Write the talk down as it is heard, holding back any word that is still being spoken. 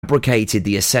fabricated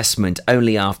the assessment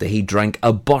only after he drank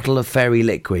a bottle of fairy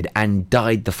liquid and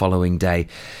died the following day.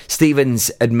 Stevens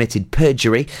admitted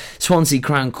perjury. Swansea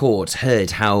Crown Court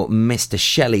heard how Mr.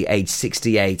 Shelley, aged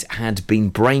 68, had been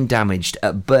brain damaged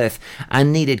at birth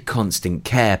and needed constant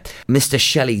care. Mr.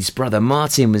 Shelley's brother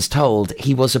Martin was told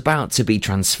he was about to be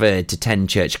transferred to 10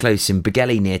 Church Close in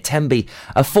Begelly near Tenby,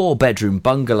 a 4-bedroom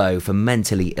bungalow for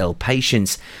mentally ill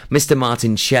patients. Mr.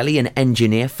 Martin Shelley, an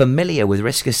engineer familiar with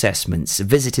risk assessments,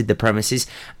 visited the premises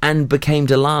and became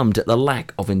alarmed at the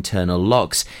lack of internal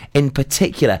locks. In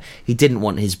particular, he didn't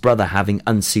want his brother having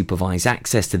unsupervised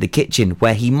access to the kitchen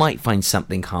where he might find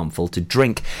something harmful to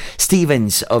drink.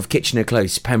 Stevens of Kitchener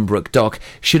Close, Pembroke Dock,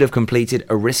 should have completed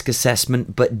a risk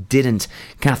assessment but didn't.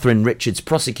 Catherine Richards,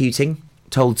 prosecuting,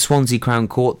 told Swansea Crown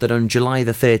Court that on July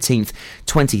the 13th,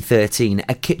 2013,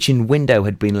 a kitchen window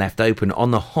had been left open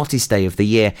on the hottest day of the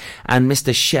year and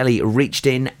Mr. Shelley reached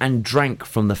in and drank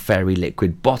from the fairy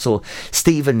liquid bottle.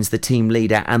 Stevens, the team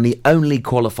leader and the only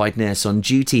qualified nurse on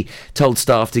duty, told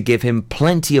staff to give him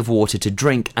plenty of water to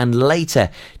drink and later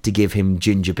to give him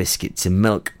ginger biscuits and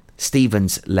milk.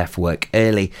 Stevens left work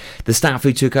early. The staff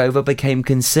who took over became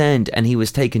concerned and he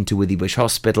was taken to Withybush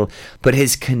Hospital, but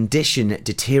his condition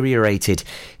deteriorated.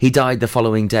 He died the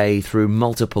following day through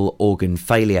multiple organ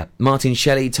failure. Martin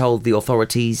Shelley told the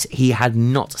authorities he had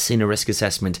not seen a risk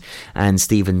assessment and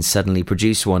Stevens suddenly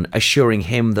produced one, assuring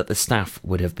him that the staff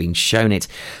would have been shown it.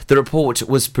 The report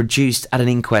was produced at an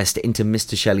inquest into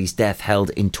Mr. Shelley's death held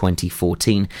in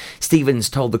 2014. Stevens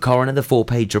told the coroner the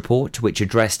 4-page report, which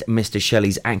addressed Mr.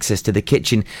 Shelley's access to the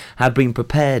kitchen, had been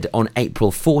prepared on April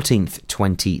 14th,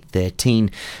 2013.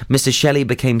 Mr. Shelley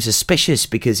became suspicious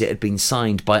because it had been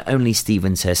signed by only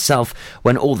Stevens herself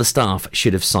when all the staff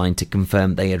should have signed to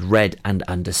confirm they had read and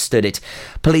understood it.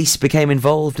 Police became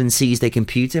involved and seized a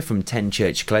computer from 10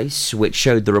 Church Close, which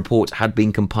showed the report had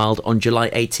been compiled on July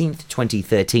 18th,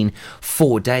 2013,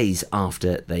 4 days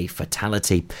after the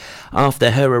fatality.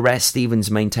 After her arrest,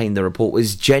 Stevens maintained the report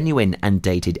was genuine and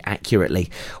dated accurately.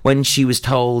 When she was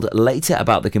told later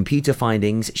about the computer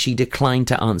findings, she declined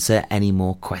to answer any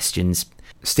more questions.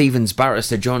 Stevens'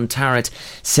 barrister John Tarrant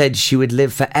said she would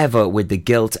live forever with the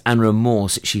guilt and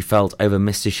remorse she felt over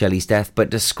Mr. Shelley's death, but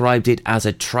described it as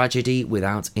a tragedy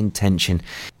without intention.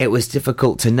 It was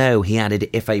difficult to know, he added,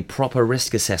 if a proper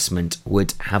risk assessment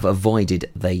would have avoided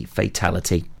the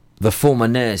fatality. The former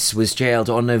nurse was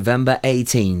jailed on November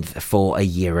 18th for a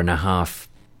year and a half.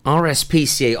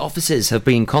 RSPCA officers have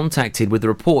been contacted with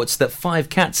reports that 5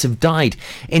 cats have died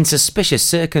in suspicious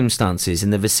circumstances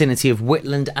in the vicinity of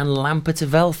Whitland and Lampert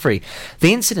of Elfrey.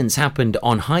 The incidents happened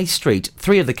on High Street.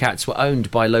 3 of the cats were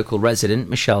owned by local resident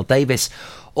Michelle Davis.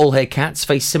 All her cats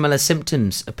faced similar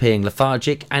symptoms, appearing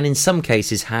lethargic and in some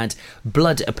cases had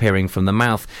blood appearing from the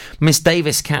mouth. Miss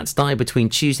Davis' cats died between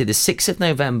Tuesday the 6th of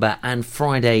November and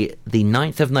Friday the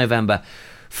 9th of November.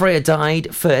 Freya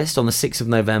died first on the 6th of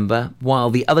November, while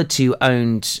the other 2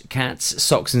 owned cats,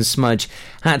 Socks and Smudge,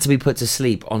 had to be put to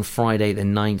sleep on Friday the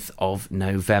 9th of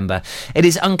November. It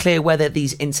is unclear whether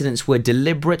these incidents were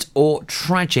deliberate or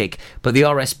tragic, but the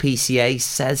RSPCA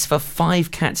says for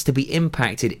 5 cats to be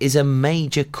impacted is a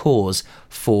major cause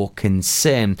for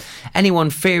concern. Anyone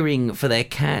fearing for their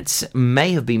cats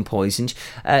may have been poisoned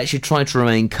should try to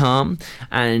remain calm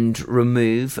and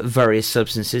remove various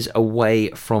substances away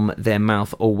from their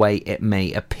mouth or way it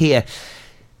may appear.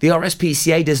 The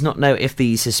RSPCA does not know if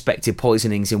the suspected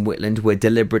poisonings in Whitland were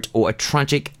deliberate or a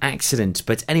tragic accident,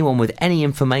 but anyone with any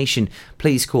information,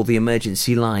 please call the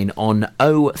emergency line on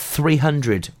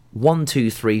 0300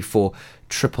 1234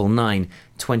 999,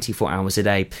 24 hours a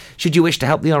day. Should you wish to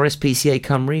help the RSPCA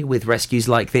Cymru with rescues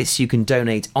like this, you can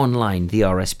donate online. The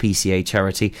RSPCA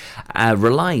charity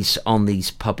relies on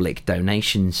these public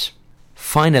donations.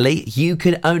 Finally, you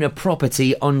can own a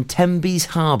property on Tenby's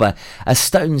Harbour, a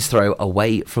stone's throw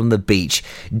away from the beach.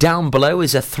 Down below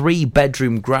is a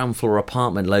 3-bedroom ground floor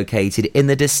apartment located in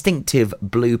the distinctive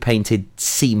blue-painted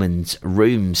Seaman's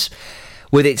Rooms.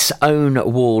 With its own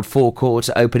walled forecourt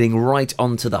opening right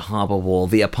onto the harbour wall,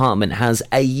 the apartment has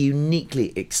a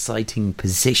uniquely exciting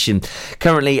position.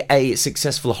 Currently a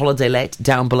successful holiday let,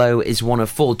 Down Below is one of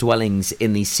 4 dwellings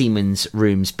in the Seaman's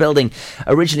Rooms building,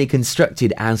 originally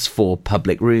constructed as 4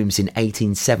 public rooms in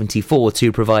 1874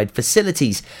 to provide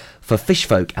facilities for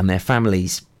fishfolk and their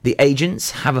families. The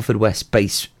agents,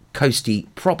 Haverfordwest-based Coastie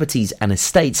Properties and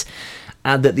Estates,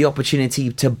 add that the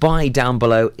opportunity to buy Down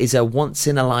Below is a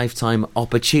once-in-a-lifetime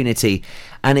opportunity,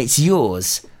 and it's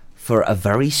yours for a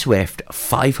very swift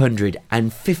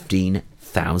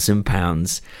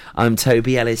 £515,000. I'm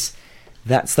Toby Ellis.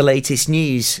 That's the latest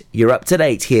news. You're up to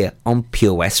date here on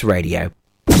Pure West Radio.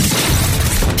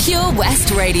 Pure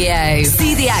West Radio.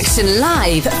 See the action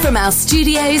live from our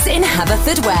studios in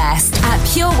Haverfordwest at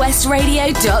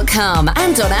purewestradio.com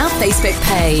and on our Facebook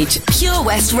page, Pure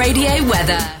West Radio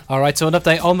Weather. Alright, so an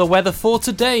update on the weather for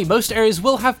today. Most areas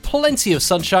will have plenty of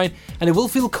sunshine and it will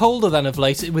feel colder than of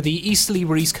late with the easterly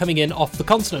breeze coming in off the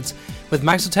continent, with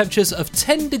maximum temperatures of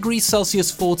 10 degrees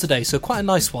Celsius for today, so quite a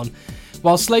nice one.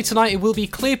 Whilst late tonight it will be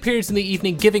clear periods in the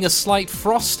evening giving a slight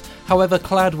frost, however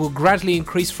cloud will gradually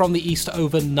increase from the east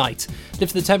overnight.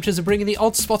 Lifting the temperatures and bringing the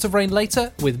odd spot of rain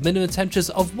later, with minimum temperatures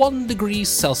of 1 degree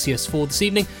Celsius for this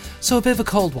evening, so a bit of a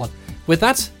cold one. With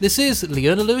that, this is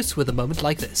Leona Lewis with A Moment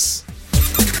Like This.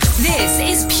 This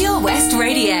is Pure West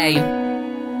Radio.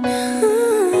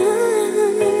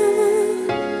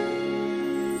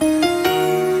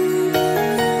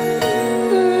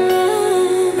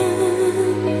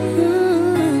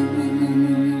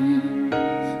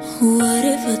 What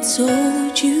if I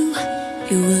told you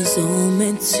it was all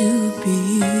meant to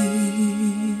be?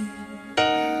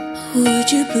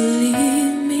 Would you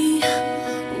believe me?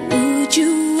 Would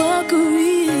you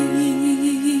agree?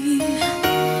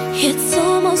 It's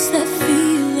almost that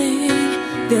feeling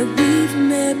that we've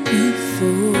met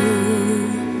before.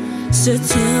 So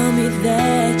tell me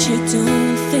that you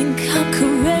don't think I'm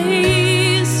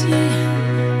crazy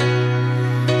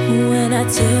when I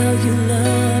tell you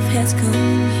love has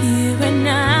come here and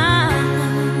now.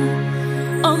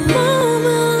 A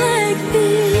moment like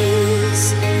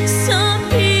this, some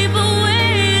people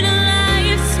wait a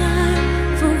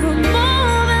lifetime for a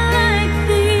moment like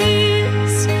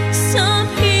this. Some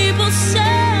people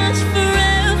search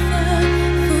forever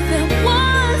for that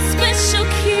one special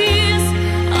kiss.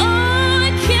 Oh, I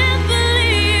can't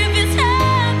believe it's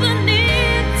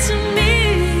happening to me.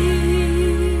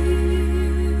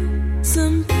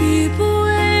 Some people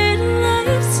wait a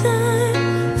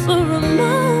lifetime for a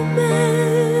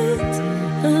moment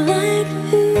like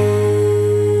this.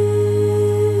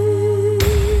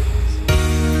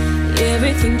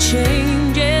 Everything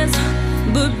changes,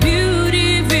 but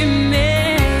beauty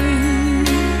remains.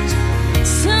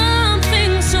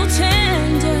 Something so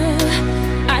tender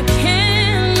I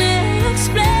can't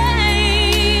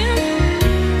explain.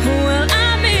 Well, I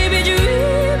may be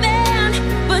dreaming,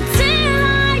 but till I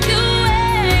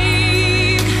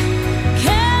awake,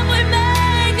 can we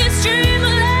make this dream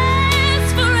last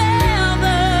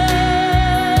forever?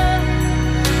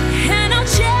 And I'll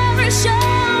cherish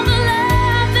all the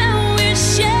love that we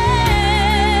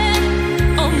share.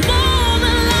 A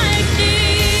moment like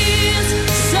this,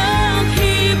 some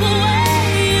people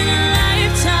wait a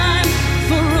lifetime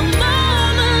for a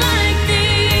moment like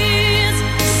this.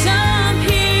 Some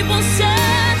people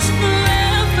search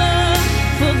forever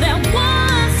for that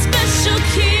one special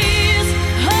kiss.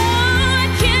 Oh, I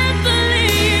can't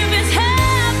believe it's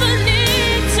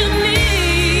happening to me.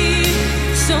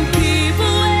 Some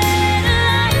people wait a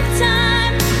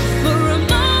lifetime for a moment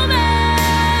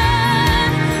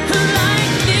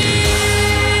like this.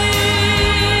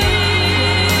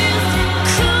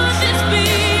 Could this be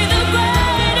the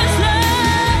greatest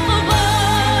love of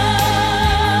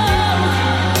all?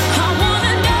 I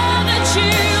wanna know that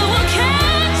you will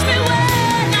catch me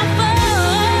when I fall.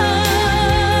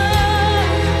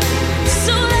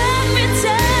 So let me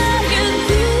tell you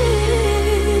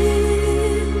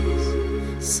this.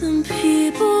 Some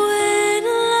people wait a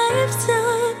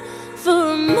lifetime for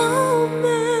a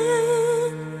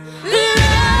moment like this.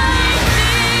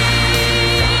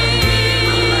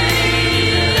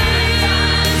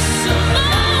 A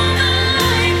moment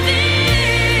like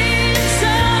this.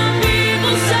 Some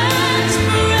people search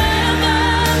forever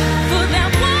for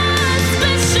that one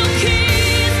special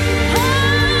kiss. Oh, I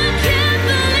can't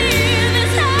believe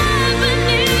it's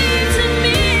happening to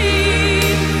me.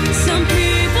 Some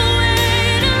people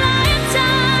wait a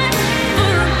lifetime for a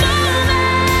moment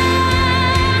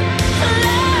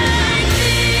like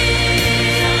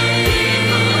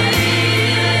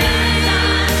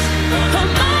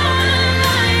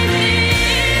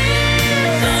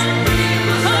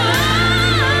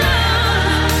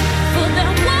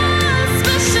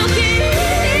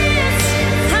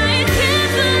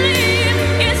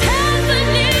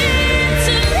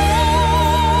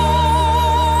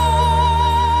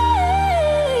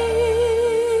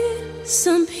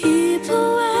Some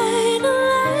people wait a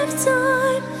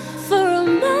lifetime for a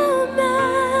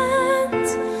moment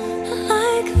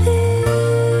like this.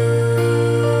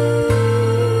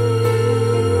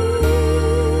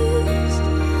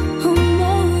 A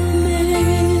moment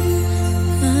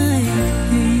like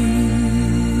this.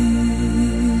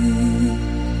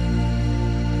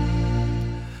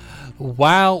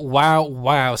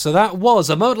 Wow. So that was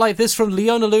A Mode Like This from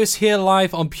Leona Lewis here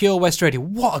live on Pure West Radio.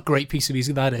 What a great piece of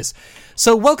music that is.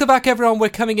 So welcome back, everyone. We're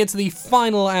coming into the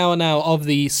final hour now of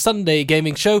the Sunday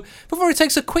Gaming Show. Before it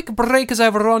takes a quick break, as I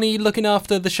have Ronnie looking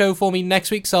after the show for me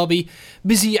next week, so I'll be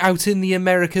busy out in the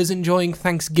Americas enjoying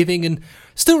Thanksgiving and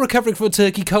still recovering from a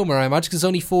turkey coma, I imagine, because there's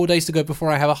only 4 days to go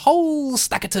before I have a whole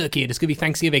stack of turkey and it's going to be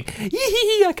Thanksgiving.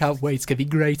 I can't wait. It's going to be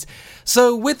great.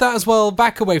 So with that as well,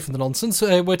 back away from the nonsense,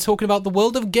 we're talking about the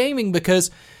world of gaming because,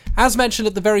 as mentioned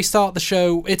at the very start of the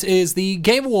show, it is the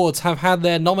Game Awards have had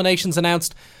their nominations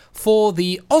announced for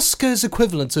the Oscars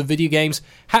equivalent of video games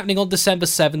happening on December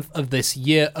 7th of this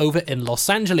year over in Los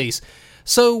Angeles.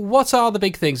 So what are the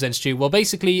big things then, Stu? Well,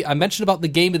 basically, I mentioned about the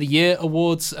Game of the Year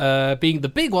awards being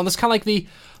the big one. That's kind of like the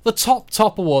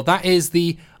top award. That is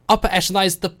the upper echelon. That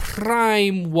is the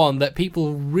prime one that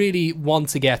people really want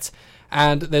to get.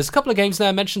 And there's a couple of games there.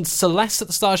 I mentioned Celeste at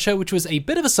the start of the show, which was a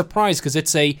bit of a surprise because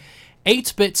it's a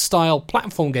 8-bit style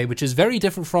platform game, which is very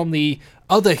different from the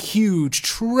other huge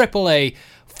AAA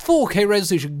 4K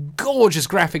resolution, gorgeous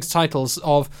graphics titles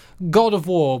of God of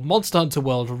War, Monster Hunter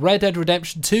World, Red Dead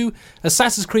Redemption 2,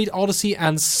 Assassin's Creed Odyssey,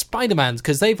 and Spider-Man,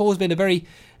 because they've always been a very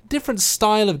different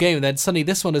style of game, and then suddenly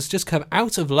this one has just come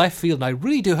out of left field, and I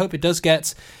really do hope it does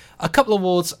get a couple of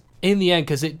awards in the end,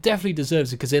 because it definitely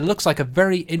deserves it, because it looks like a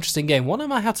very interesting game. One I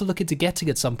might have to look into getting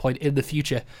at some point in the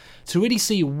future to really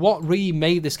see what really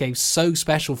made this game so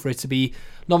special for it to be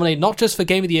nominated, not just for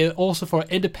Game of the Year, also for an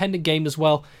independent game as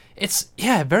well. It's,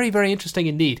 very, very interesting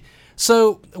indeed.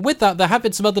 So, with that, there have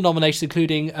been some other nominations,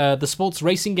 including the Sports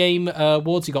Racing Game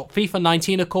Awards. You got FIFA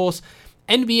 19, of course,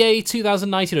 NBA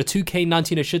 2019, or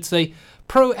 2K19, I should say,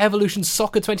 Pro Evolution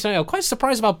Soccer 2019. I'm quite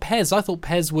surprised about PES. I thought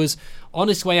PES was on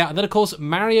its way out. And then, of course,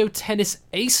 Mario Tennis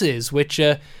Aces, which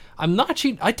I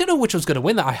don't know which one's going to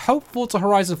win that. I hope Forza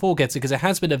Horizon 4 gets it, because it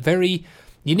has been a very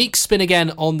unique spin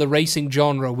again on the racing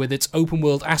genre with its open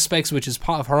world aspects, which is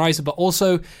part of Horizon, but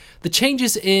also the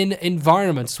changes in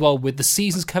environment as well, with the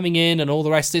seasons coming in and all the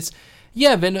rest. It's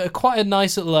been quite a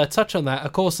nice little touch on that.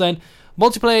 Of course, then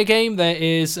multiplayer game, there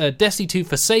is Destiny 2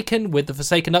 Forsaken, with the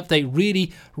Forsaken update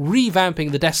really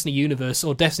revamping the Destiny universe,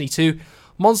 or Destiny 2.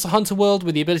 Monster Hunter World,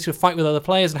 with the ability to fight with other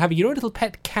players and having your own little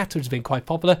pet cat, which has been quite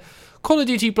popular. Call of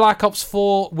Duty Black Ops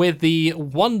 4, with the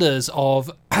wonders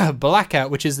of Blackout,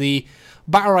 which is the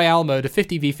Battle Royale mode of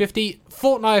 50v50.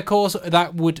 Fortnite, of course,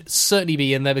 that would certainly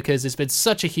be in there because it's been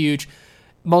such a huge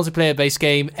multiplayer-based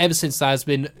game ever since that has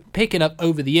been picking up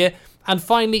over the year. And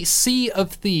finally, Sea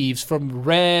of Thieves from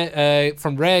Rare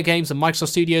Games and Microsoft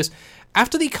Studios.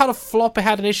 After the kind of flop it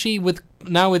had initially with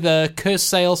Cursed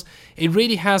Sales, it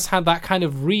really has had that kind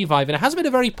of revive, and it has been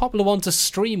a very popular one to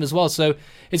stream as well. So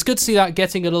it's good to see that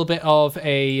getting a little bit of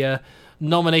a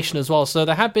nomination as well. So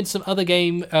there have been some other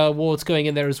game awards going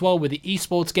in there as well with the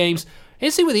esports games.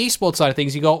 Interesting with the esports side of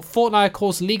things, you got Fortnite, of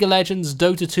course, League of Legends,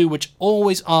 Dota 2, which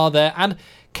always are there, and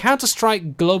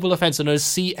Counter-Strike Global Offensive, known as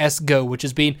CSGO, which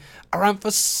has been around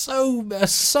for so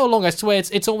long. I swear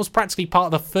it's almost practically part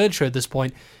of the furniture at this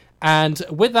point. And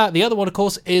with that, the other one, of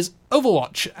course, is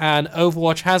Overwatch. And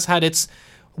Overwatch has had its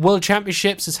World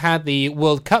Championships, it's had the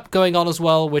World Cup going on as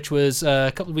well, which was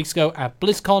a couple of weeks ago at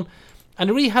BlizzCon. And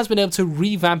it really has been able to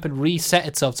revamp and reset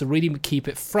itself to really keep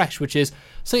it fresh, which is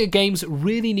something that games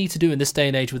really need to do in this day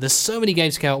and age, where there's so many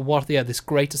games to come out. It's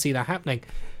great to see that happening.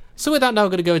 So with that, now I'm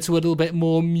going to go into a little bit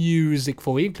more music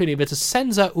for you, including a bit of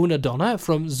Senza Una Donna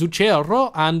from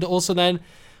Zucchero, and also then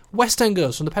West End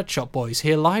Girls from the Pet Shop Boys,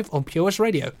 here live on Pure West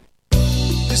Radio.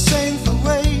 This ain't the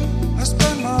way I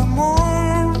spend my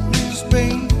mornings,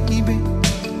 baby.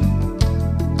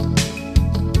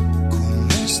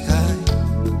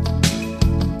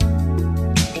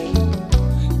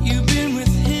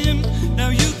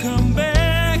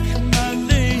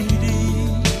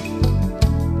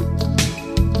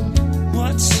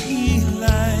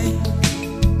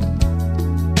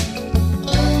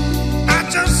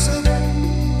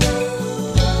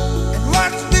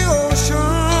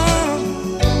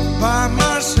 By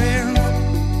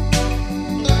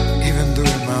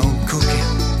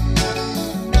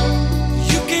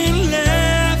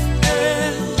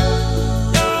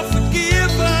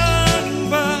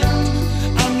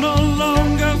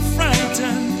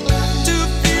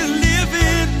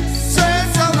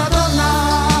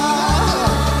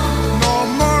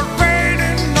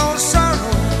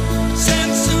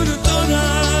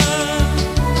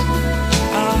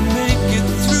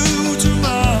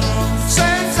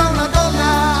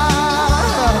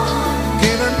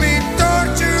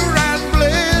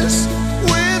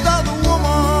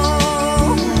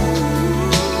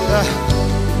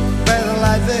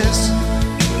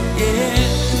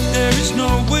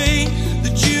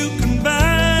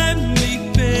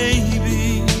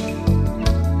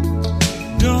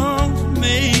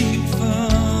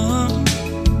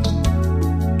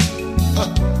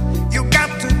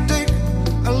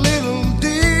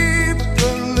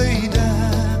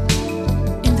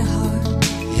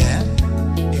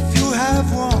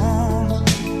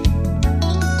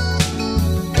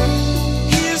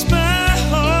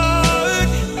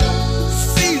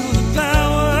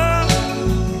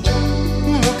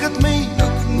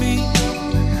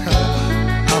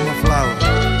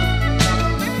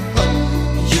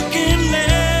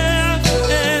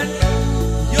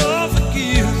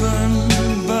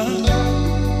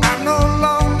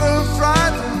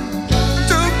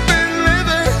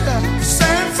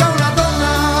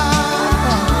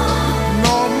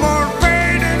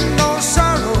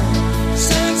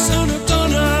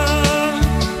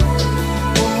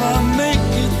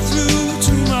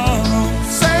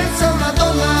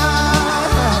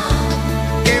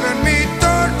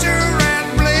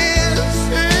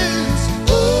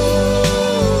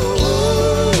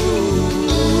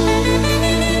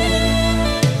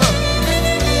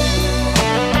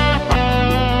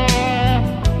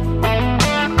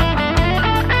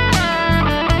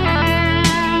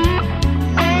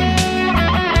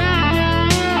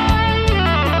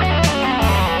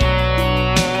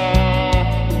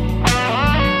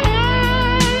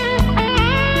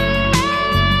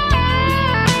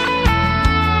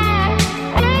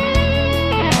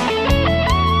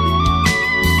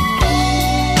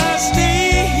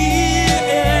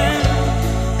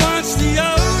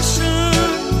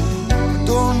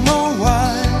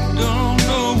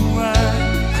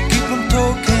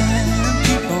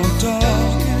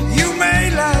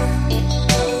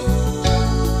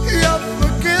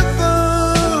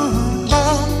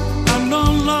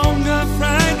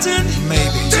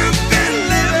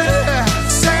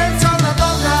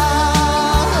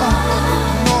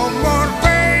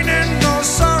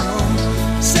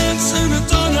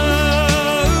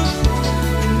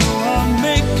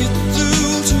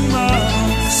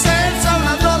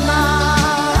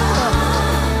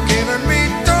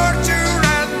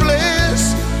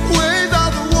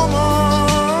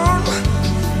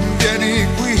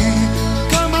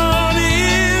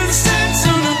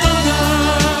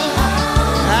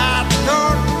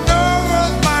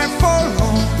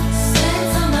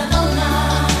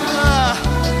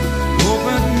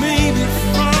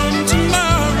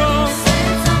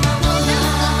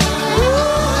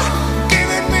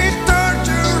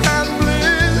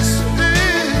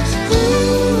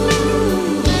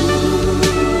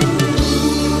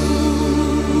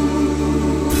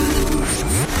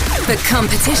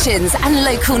competitions and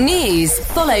local news,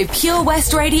 follow Pure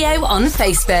West Radio on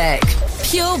Facebook.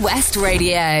 Pure West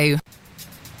Radio.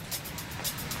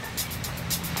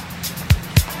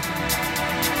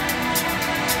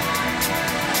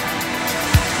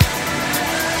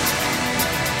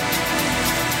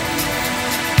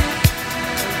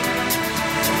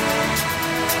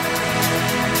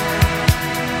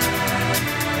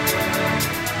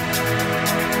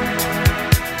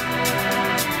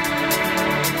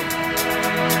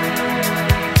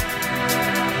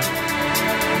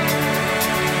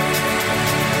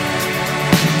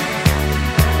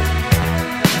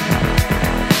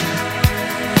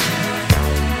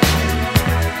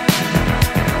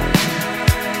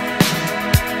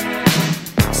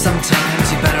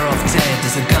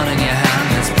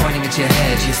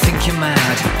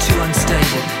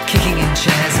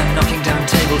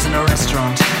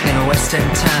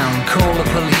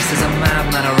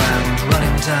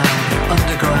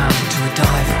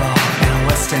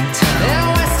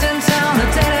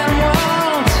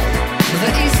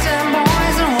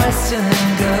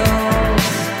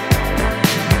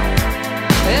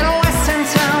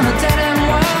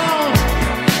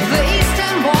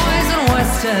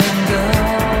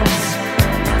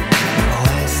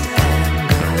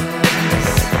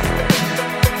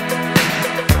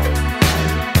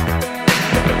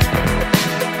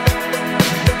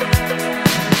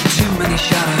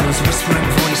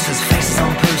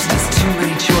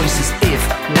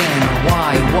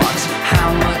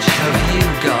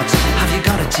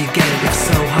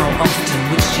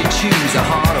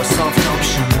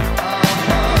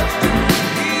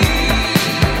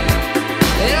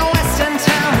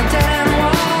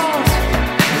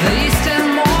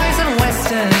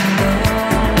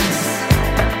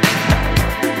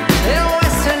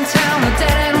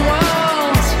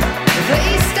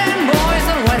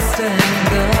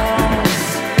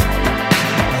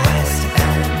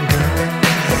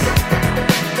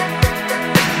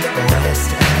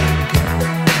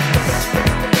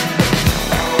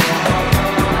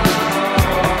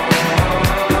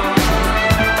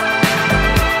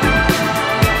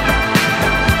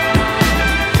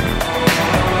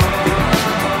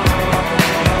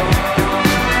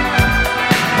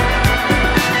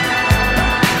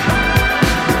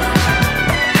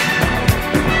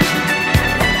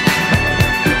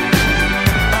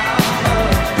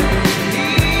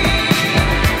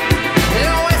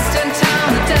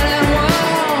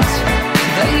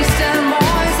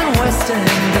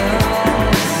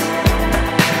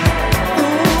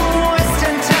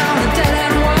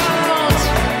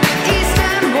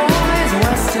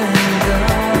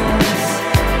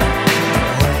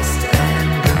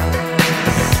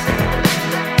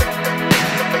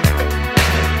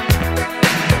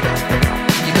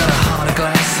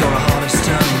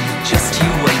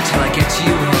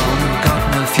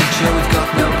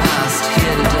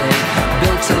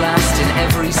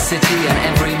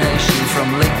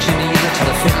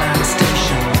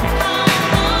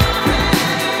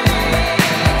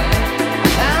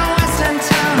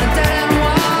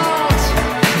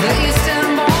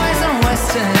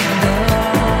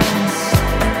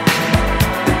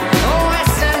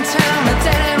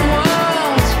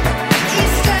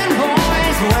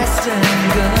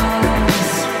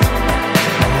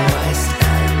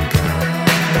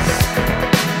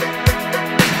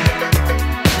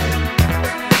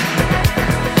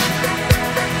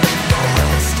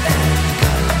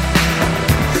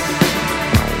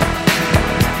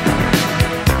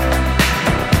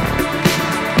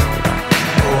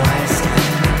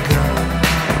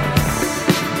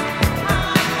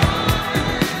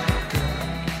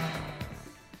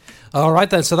 Alright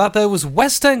then, so that there was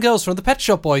West End Girls from the Pet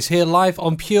Shop Boys here live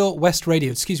on Pure West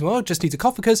Radio. Excuse me, I just need to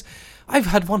cough because I've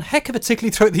had one heck of a tickly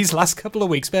throat these last couple of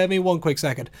weeks. Bear me one quick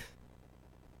second.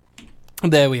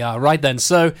 There we are, right then.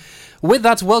 So, with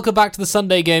that, welcome back to the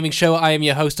Sunday Gaming Show. I am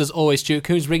your host, as always, Stewart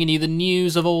Coombes, bringing you the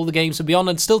news of all the games and beyond,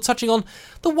 and still touching on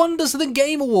the wonders of the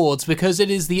Game Awards, because it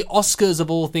is the Oscars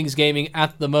of all things gaming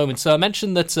at the moment. So I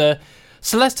mentioned that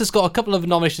Celeste has got a couple of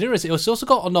nominations. It's also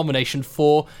got a nomination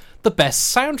for the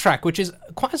best soundtrack, which is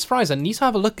quite a surprise. I need to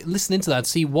have a look, listen into that, and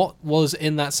see what was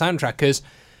in that soundtrack, because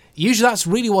usually that's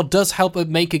really what does help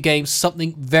make a game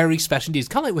something very special indeed. It's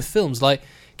kind of like with films, like,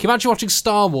 can you imagine watching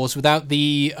Star Wars without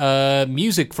the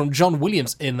music from John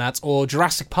Williams in that, or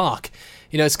Jurassic Park?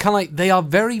 You know, it's kind of like they are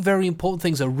very, very important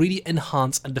things that really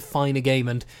enhance and define a game.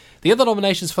 And the other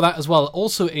nominations for that as well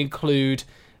also include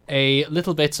a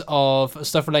little bit of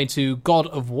stuff relating to God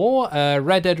of War,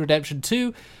 Red Dead Redemption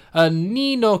 2,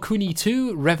 Ni no Kuni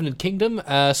 2, Revenant Kingdom,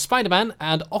 Spider-Man,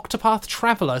 and Octopath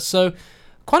Traveler. So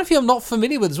quite a few I'm not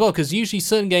familiar with as well, because usually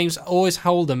certain games always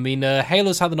hold them. I mean,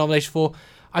 Halo's had the nomination for.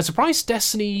 I'm surprised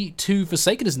Destiny 2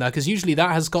 Forsaken isn't there, because usually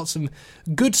that has got some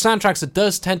good soundtracks that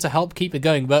does tend to help keep it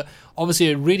going, but obviously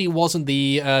it really wasn't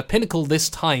the pinnacle this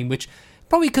time, which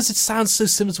probably because it sounds so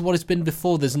similar to what it's been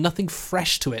before. There's nothing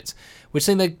fresh to it, which is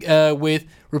something that with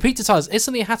repeated titles, it's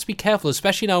something you have to be careful,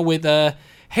 especially now with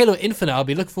Halo Infinite. I'll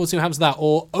be looking forward to what happens to that,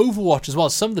 or Overwatch as well.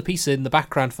 Some of the pieces in the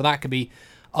background for that could be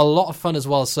a lot of fun as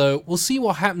well. So we'll see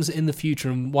what happens in the future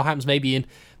and what happens maybe in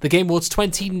the Game Awards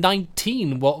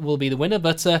 2019, what will be the winner.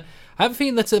 But I have a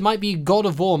feeling that it might be God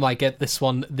of War might get this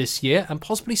one this year, and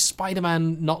possibly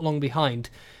Spider-Man not long behind.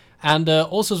 And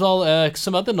also as well,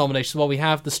 some other nominations. Well, we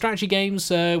have the strategy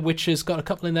games, which has got a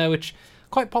couple in there, which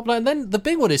are quite popular. And then the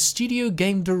big one is Studio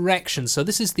Game Direction. So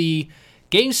this is the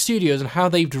game studios and how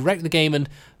they've directed the game and,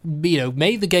 you know,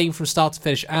 made the game from start to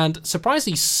finish. And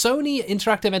surprisingly, Sony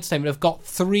Interactive Entertainment have got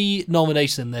 3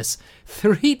 nominations in this.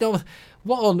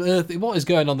 What on earth? What is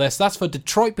going on there? So that's for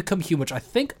Detroit Become Human, which I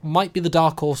think might be the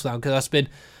dark horse now, because that's been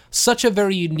such a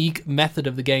very unique method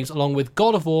of the games, along with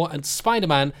God of War and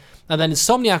Spider-Man. And then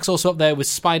Insomniac's also up there with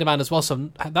Spider-Man as well, so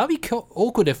that'd be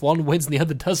awkward if one wins and the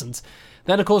other doesn't.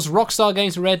 Then, of course, Rockstar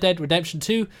Games with Red Dead Redemption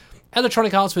 2,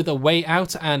 Electronic Arts with A Way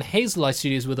Out, and Hazelight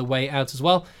Studios with A Way Out as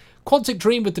well. Quantic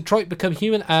Dream with Detroit Become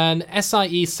Human, and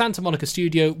SIE Santa Monica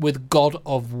Studio with God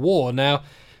of War. Now,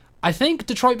 I think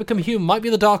Detroit Become Human might be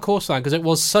the dark horse line, because it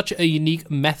was such a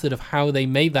unique method of how they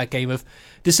made that game, of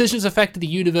decisions affected the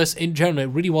universe in general.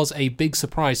 It really was a big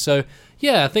surprise. So,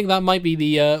 yeah, I think that might be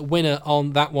the winner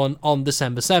on that one on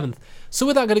December 7th. So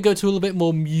with that, I'm going to go to a little bit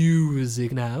more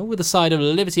music now, with the side of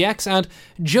Liberty X and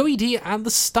Joey D and the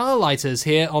Starlighters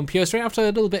here on Pure West Radio, after a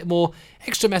little bit more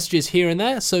extra messages here and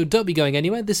there, so don't be going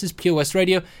anywhere. This is Pure West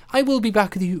Radio. I will be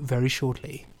back with you very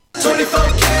shortly.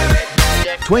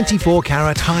 24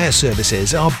 Carat Hire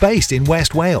Services are based in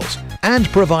West Wales and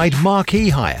provide marquee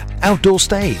hire, outdoor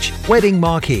stage, wedding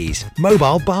marquees,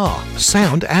 mobile bar,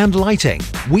 sound and lighting.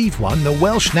 We've won the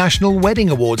Welsh National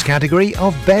Wedding Awards category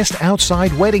of Best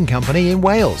Outside Wedding Company in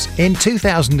Wales in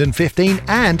 2015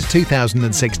 and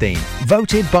 2016,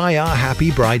 voted by our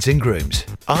happy brides and grooms.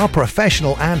 Our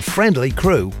professional and friendly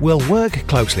crew will work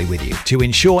closely with you to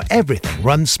ensure everything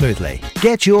runs smoothly.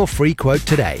 Get your free quote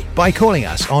today by calling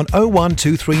us on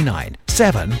 01239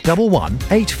 711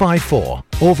 854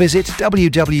 or visit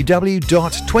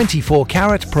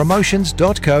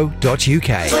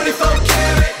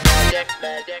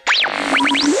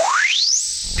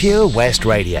www.24caratpromotions.co.uk. Pure West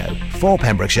Radio, for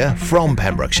Pembrokeshire, from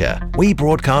Pembrokeshire. We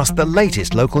broadcast the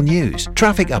latest local news,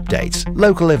 traffic updates,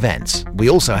 local events. We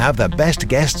also have the best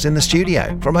guests in the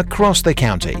studio from across the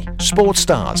county, sports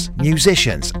stars,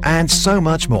 musicians, and so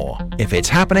much more. If it's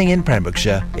happening in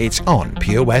Pembrokeshire, it's on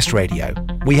Pure West Radio.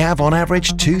 We have on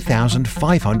average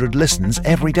 2,500 listens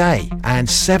every day and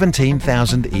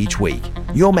 17,000 each week.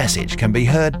 Your message can be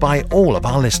heard by all of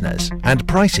our listeners, and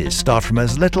prices start from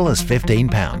as little as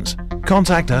 £15.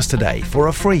 Contact us today for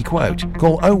a free quote.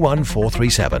 Call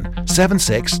 01437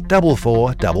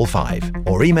 764455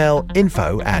 or email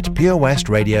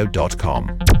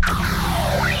info@purewestradio.com.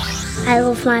 I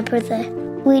love my brother.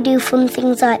 We do fun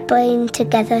things like playing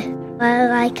together. I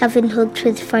like having hugs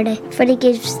with Freddie. Freddie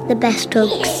gives the best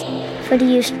hugs. Freddie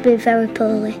used to be very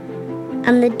poorly,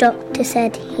 and the doctor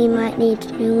said he might need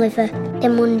a new liver.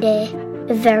 Then one day,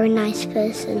 a very nice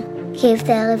person gave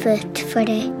their liver to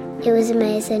Freddie. It was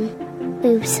amazing.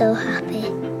 We were so happy.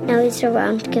 Now he's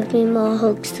around to give me more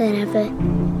hugs than ever.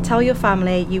 Tell your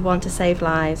family you want to save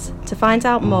lives. To find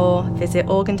out more, visit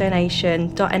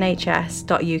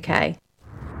organdonation.nhs.uk.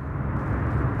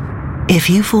 If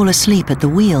you fall asleep at the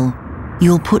wheel,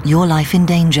 you'll put your life in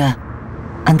danger,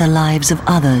 and the lives of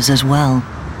others as well.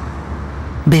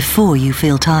 Before you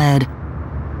feel tired,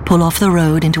 pull off the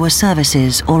road into a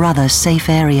services or other safe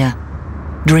area.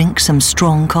 Drink some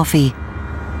strong coffee,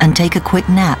 and take a quick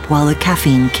nap while the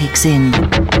caffeine kicks in.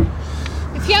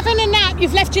 If you're having a nap,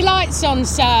 you've left your lights on,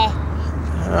 sir.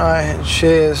 Alright,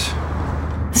 cheers.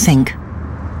 Think.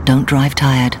 Don't drive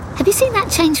tired. Have you seen that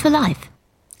Change for Life?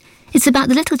 It's about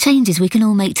the little changes we can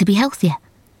all make to be healthier.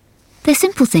 They're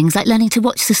simple things like learning to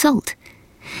watch the salt.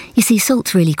 You see,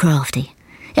 salt's really crafty.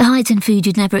 It hides in food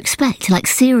you'd never expect, like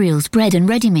cereals, bread and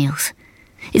ready meals.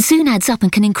 It soon adds up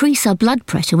and can increase our blood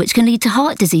pressure, which can lead to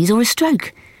heart disease or a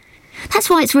stroke. That's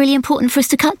why it's really important for us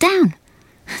to cut down.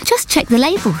 Just check the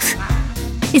labels.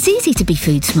 It's easy to be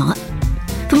food smart.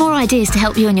 For more ideas to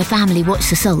help you and your family watch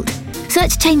the salt,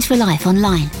 search Change for Life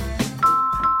online.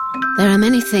 There are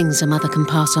many things a mother can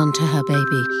pass on to her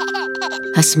baby.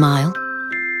 Her smile,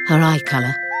 her eye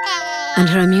colour, and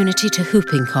her immunity to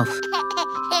whooping cough.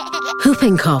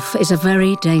 Whooping cough is a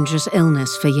very dangerous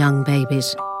illness for young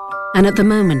babies, and at the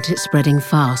moment it's spreading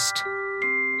fast.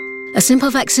 A simple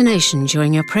vaccination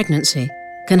during your pregnancy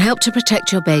can help to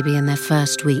protect your baby in their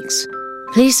first weeks.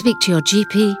 Please speak to your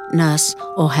GP, nurse,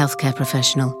 or healthcare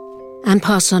professional and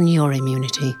pass on your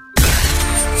immunity. For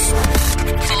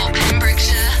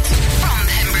Pembrokeshire, from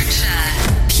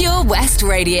Pembrokeshire, Pure West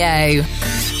Radio.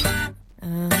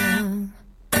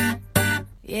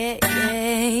 Yeah,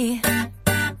 yeah.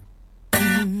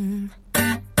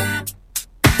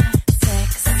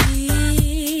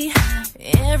 Sexy,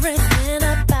 everything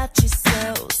about you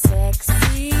so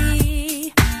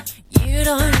sexy. You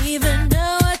don't even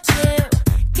know what you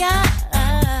got.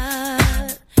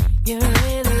 You're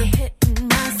really hitting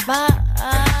my spot.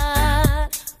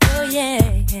 Oh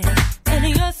yeah, yeah. And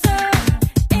you're so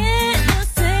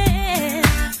innocent.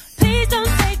 Please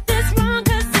don't take this wrong,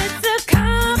 'cause it's a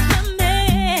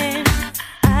compliment.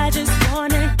 I just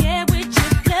wanna get with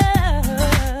your flow.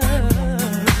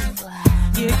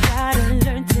 You gotta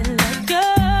learn to let go.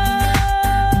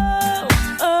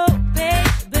 Oh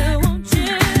baby, won't you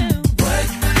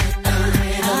work it a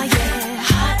little? Oh yeah,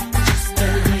 hot just a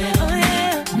little. Oh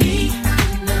yeah, me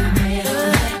in the middle.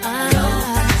 Let go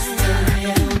just a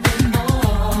little bit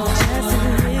more. Just a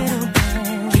little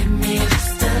bit. Give me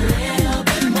just a little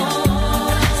bit more.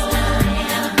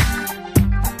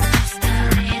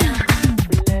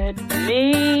 Let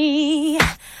me.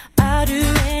 I'll do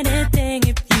anything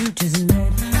if you just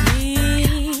let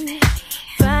me.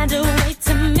 Find a way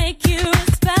to make you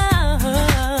respond.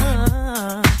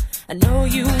 I know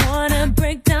you wanna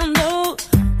break down those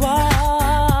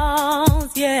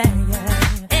walls, yeah, yeah.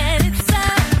 And it's so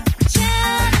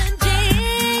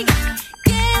challenging.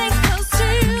 Getting close to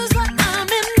you's what I'm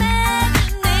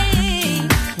imagining.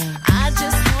 I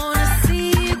just wanna see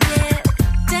you get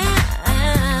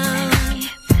down.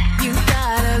 You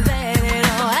gotta let it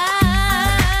all out.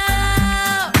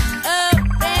 Oh,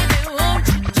 baby, won't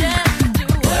you just do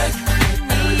work with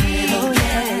me? Oh,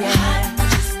 yeah, hot,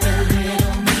 just a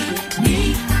little. Me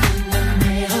in the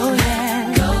middle. Oh, yeah,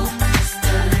 go just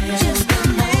a little. Just a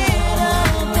little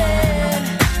bit.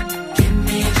 Give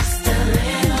me just a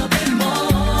little bit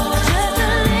more. Just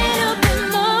a little bit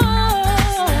more.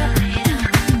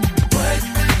 Work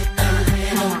it a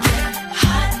little. Get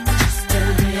hot, just a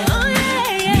little. Oh, yeah,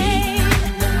 yeah.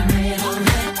 In the middle,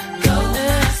 let go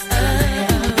just a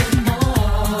little bit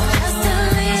more. Just a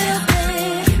little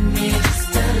bit. Give me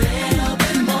just a little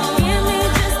bit more. Give me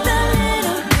just a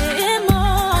little bit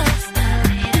more.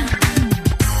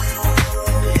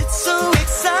 It's so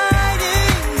exciting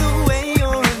the way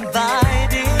you're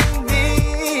inviting me.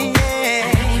 Yeah.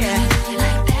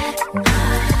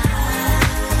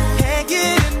 Can't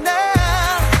get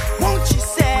enough. Won't you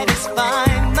satisfy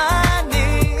my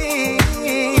needs?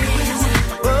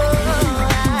 Oh,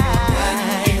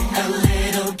 a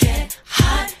little, get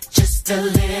hot, just a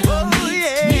little. Oh,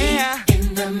 yeah. Me in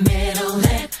the middle,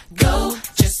 let go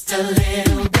just a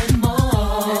little bit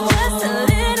more. Just a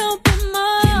little bit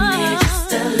more. Give me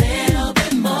just a little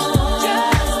bit more.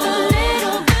 Just a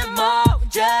little bit more.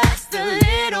 Just a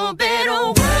little bit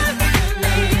of work with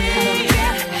me.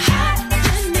 Get hot,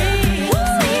 just me.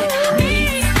 Me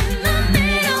in the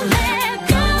middle, let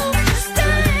go just a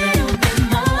little bit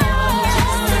more.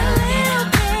 Just a little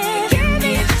bit. Give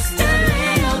me just a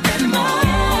little bit more.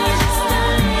 Just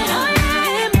a little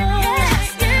bit more.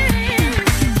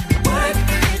 Work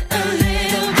it a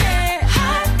little, get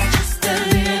hot, just a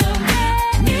little bit.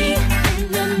 Me in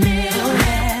the middle,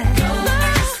 let go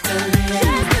just a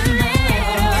little.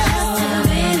 Just a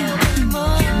little bit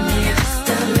more. Give me just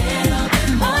a little bit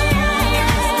more.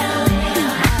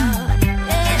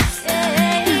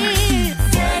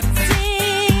 Sexy,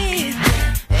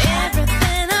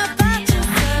 everything about you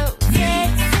so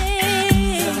sexy.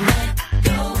 Let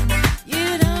go, you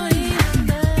don't even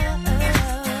know.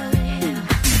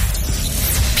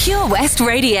 Pure West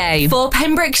Radio. For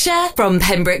Pembrokeshire, from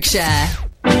Pembrokeshire.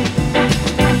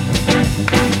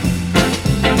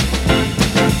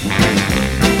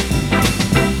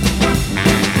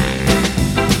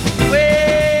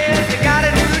 Well, you got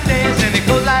a new dance and it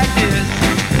goes like this.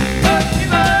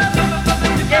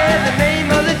 Yeah, the name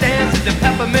of the dance is the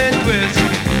peppermint twist.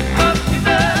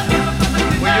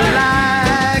 Well,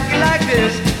 you like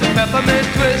this, the peppermint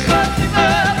twist.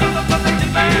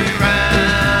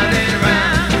 Round and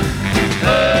round,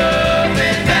 up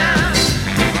and down,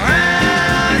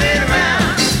 round and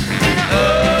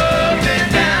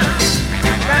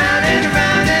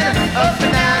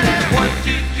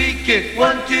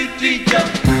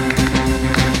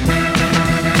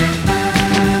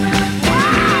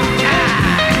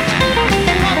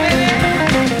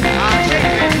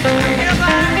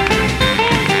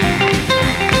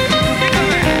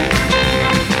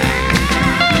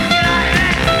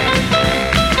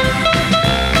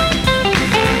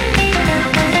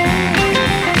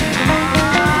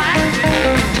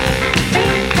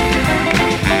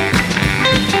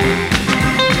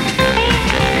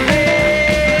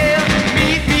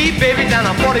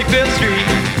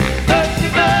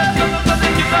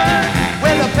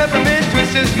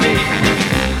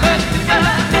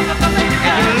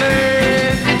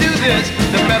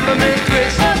peppermint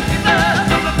twist.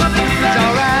 It's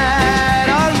alright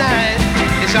all night.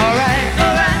 It's alright.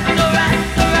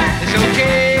 It's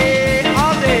okay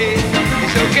all day.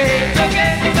 It's okay.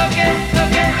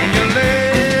 And you'll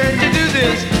learn to do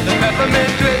this, the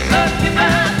peppermint twist.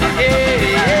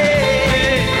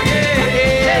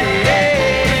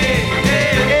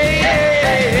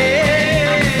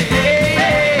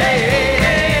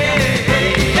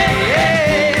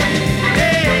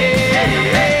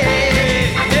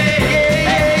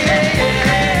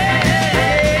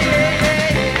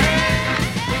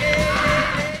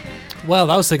 Well,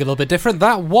 that was something a little bit different.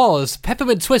 That was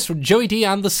Peppermint Twist from Joey D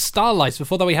and the Starlights.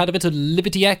 Before that, we had a bit of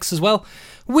Liberty X as well,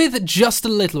 with Just a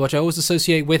Little, which I always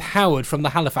associate with Howard from the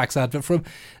Halifax advert from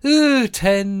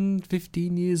 10,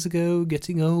 15 years ago,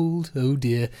 getting old. Oh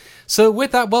dear. So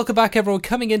with that, welcome back everyone,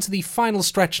 coming into the final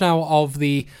stretch now of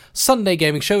the Sunday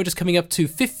Gaming Show, just coming up to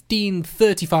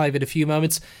 15:35 in a few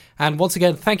moments. And once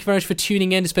again, thank you very much for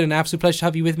tuning in. It's been an absolute pleasure to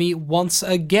have you with me once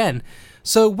again.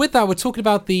 So with that, we're talking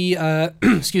about the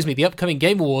the upcoming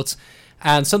Game Awards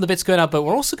and some of the bits going out, but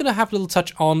we're also going to have a little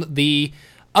touch on the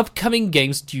upcoming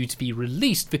games due to be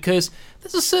released, because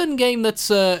there's a certain game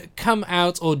that's come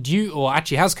out or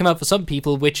actually has come out for some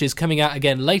people, which is coming out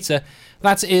again later.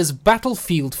 That is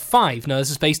Battlefield 5. Now, this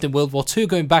is based in World War II,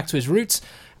 going back to its roots,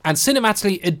 and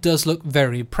cinematically, it does look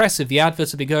very impressive. The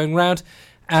adverts have been going around,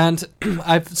 and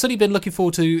I've certainly been looking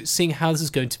forward to seeing how this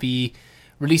is going to be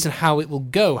released and how it will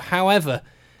go. However,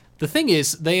 the thing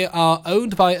is, they are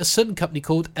owned by a certain company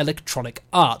called Electronic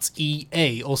Arts,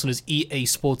 EA, also known as EA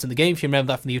Sports in the game, if you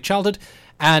remember that from your childhood.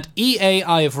 And EA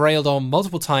I have railed on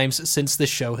multiple times since this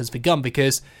show has begun,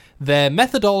 because their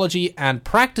methodology and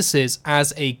practices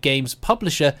as a games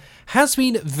publisher has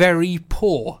been very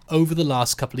poor over the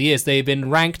last couple of years. They've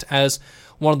been ranked as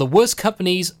one of the worst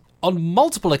companies on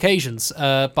multiple occasions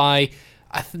by...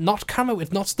 it's not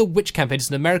the Witch campaign, it's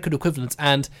an American equivalent,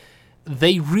 and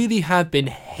they really have been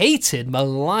hated,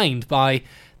 maligned by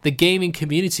the gaming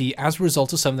community as a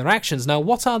result of some of their actions. Now,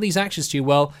 what are these actions, Stu?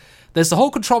 Well, there's the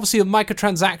whole controversy of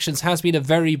microtransactions has been a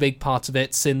very big part of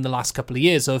it in the last couple of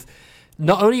years, of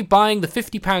not only buying the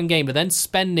 £50 game, but then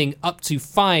spending up to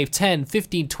 £5, £10,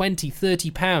 £15, £20,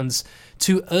 £30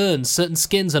 to earn certain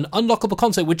skins and unlockable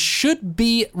content, which should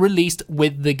be released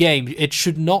with the game. It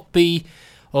should not be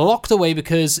locked away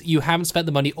because you haven't spent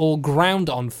the money or ground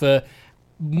on for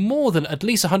more than at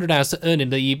least 100 hours to earn in.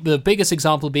 The biggest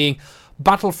example being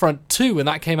Battlefront 2, when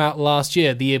that came out last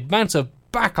year. The amount of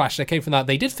backlash that came from that,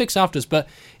 they did fix afterwards, but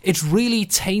it's really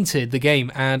tainted the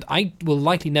game, and I will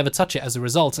likely never touch it as a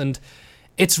result. And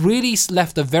it's really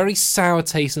left a very sour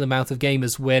taste in the mouth of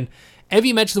gamers when ever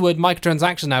you mention the word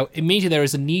microtransactions now, immediately there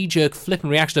is a knee-jerk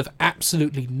flippant reaction of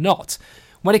absolutely not.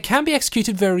 When it can be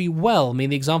executed very well. I mean,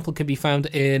 the example can be found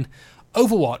in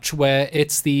Overwatch, where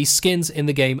it's the skins in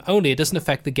the game only. It doesn't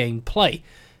affect the gameplay.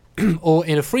 Or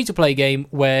in a free-to-play game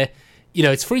where,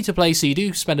 it's free-to-play, so you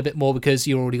do spend a bit more because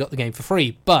you already got the game for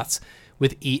free. But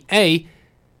with EA,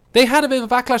 they had a bit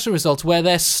of a backlash as a result where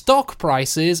their stock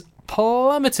prices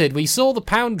plummeted. We saw the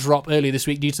pound drop earlier this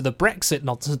week due to the Brexit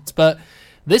nonsense, but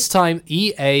this time,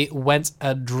 EA went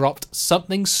and dropped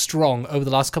something strong over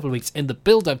the last couple of weeks in the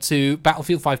build-up to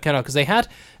Battlefield 5 coming out, because they had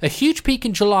a huge peak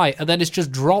in July, and then it's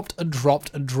just dropped and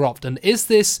dropped and dropped. And is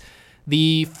this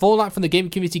the fallout from the gaming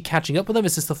community catching up with them?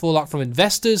 Is this the fallout from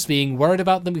investors being worried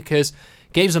about them because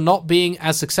games are not being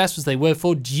as successful as they were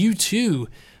for, due to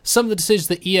some of the decisions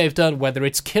that EA have done, whether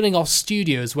it's killing off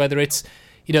studios, whether it's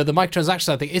the microtransactions?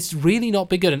 I think it's really not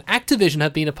been good. And Activision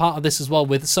have been a part of this as well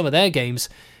with some of their games.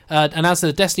 And as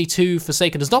the Destiny 2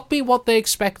 Forsaken has not been what they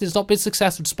expected, it's not been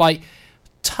successful, despite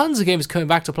tons of games coming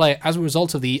back to play as a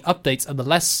result of the updates and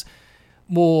the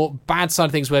more bad side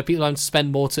of things, where people have to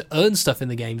spend more to earn stuff in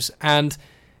the games. And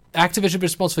Activision is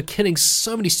responsible for killing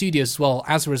so many studios as well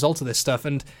as a result of this stuff.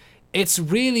 And it's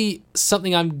really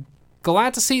something I'm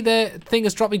glad to see their thing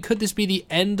is dropping. Could this be the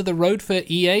end of the road for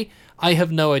EA? I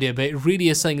have no idea, but it really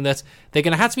is something that they're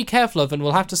going to have to be careful of, and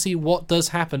we'll have to see what does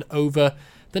happen over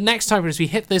the next time as we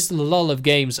hit this lull of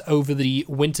games over the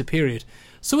winter period.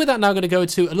 So with that, now I'm going to go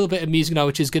to a little bit of music now,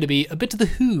 which is going to be a bit of The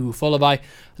Who, followed by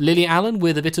Lily Allen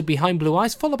with a bit of Behind Blue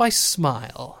Eyes, followed by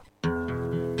Smile.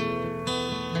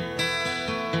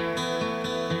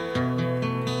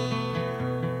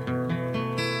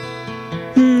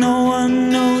 No one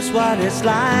knows what it's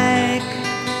like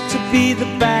to be the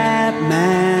bad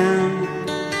man,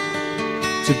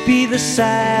 to be the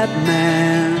sad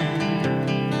man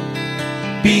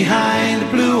behind the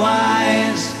blue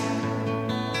eyes.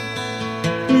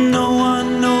 No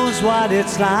one knows what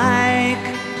it's like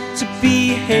to be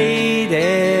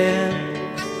hated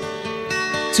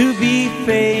to be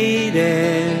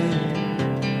faded,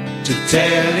 to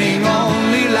telling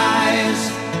only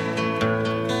lies.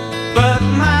 But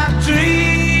my dreams,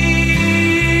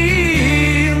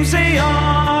 they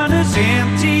aren't as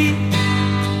empty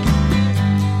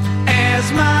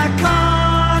as my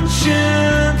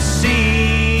conscience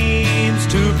seems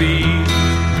to be.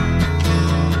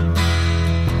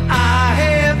 I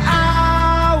have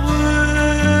hours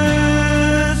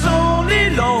only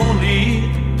lonely.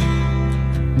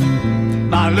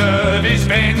 My love is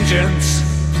vengeance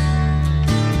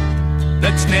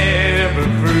that's never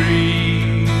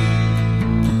free.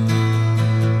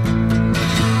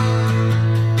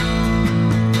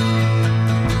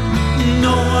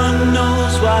 No one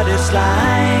knows what it's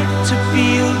like to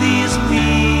feel these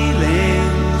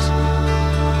feelings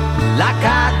like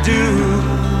I do,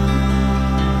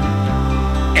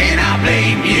 and I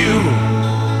blame you.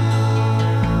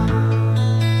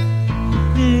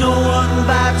 No one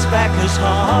bites back as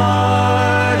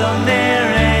hard on their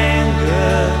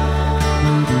anger.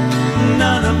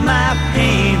 None of my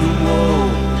pain or woe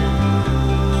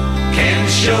can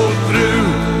show through.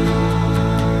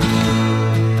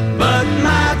 But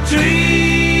my dreams,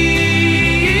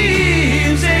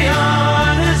 they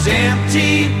aren't as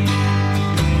empty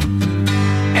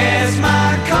as my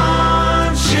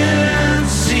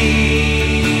conscience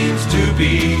seems to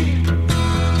be.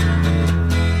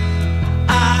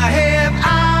 I have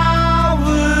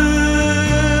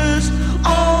hours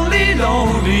only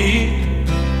lonely.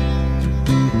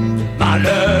 My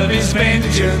love is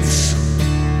vengeance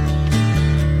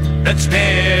that's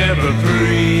never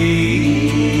free.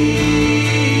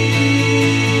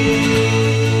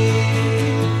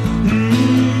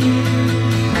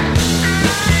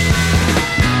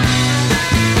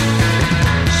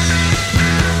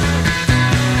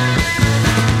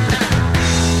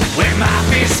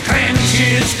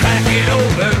 Crack it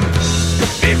open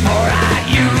before I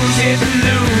use it and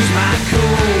lose my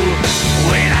cool.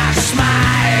 When I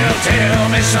smile, tell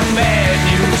me some bad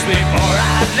news before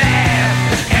I laugh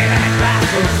and act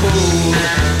like a fool.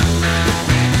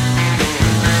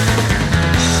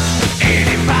 And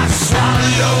if I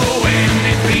swallow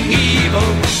anything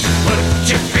evil, put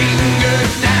your finger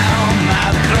down my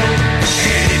throat.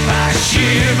 And if I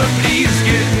shiver, please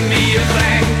give me a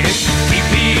blanket. Keep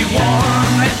me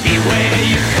warm, let me wear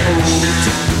your coat.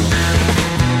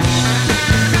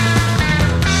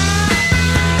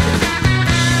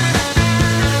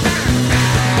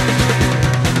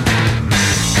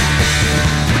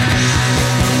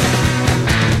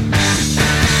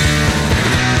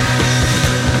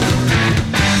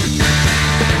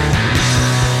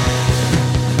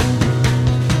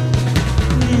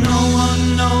 No one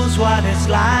knows what it's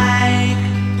like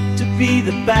to be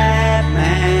the bad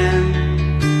man,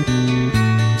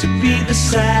 to be the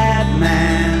sad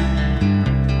man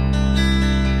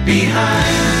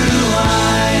behind blue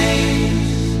eyes.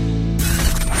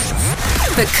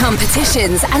 For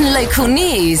competitions and local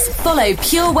news, follow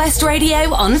Pure West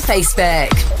Radio on Facebook.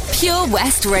 Pure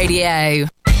West Radio.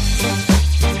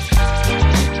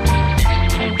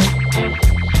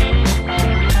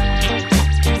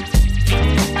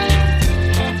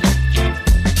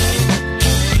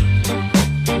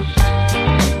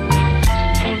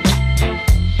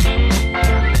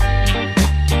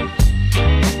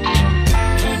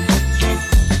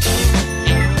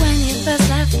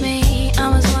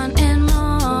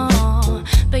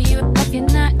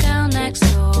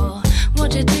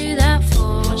 That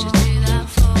for?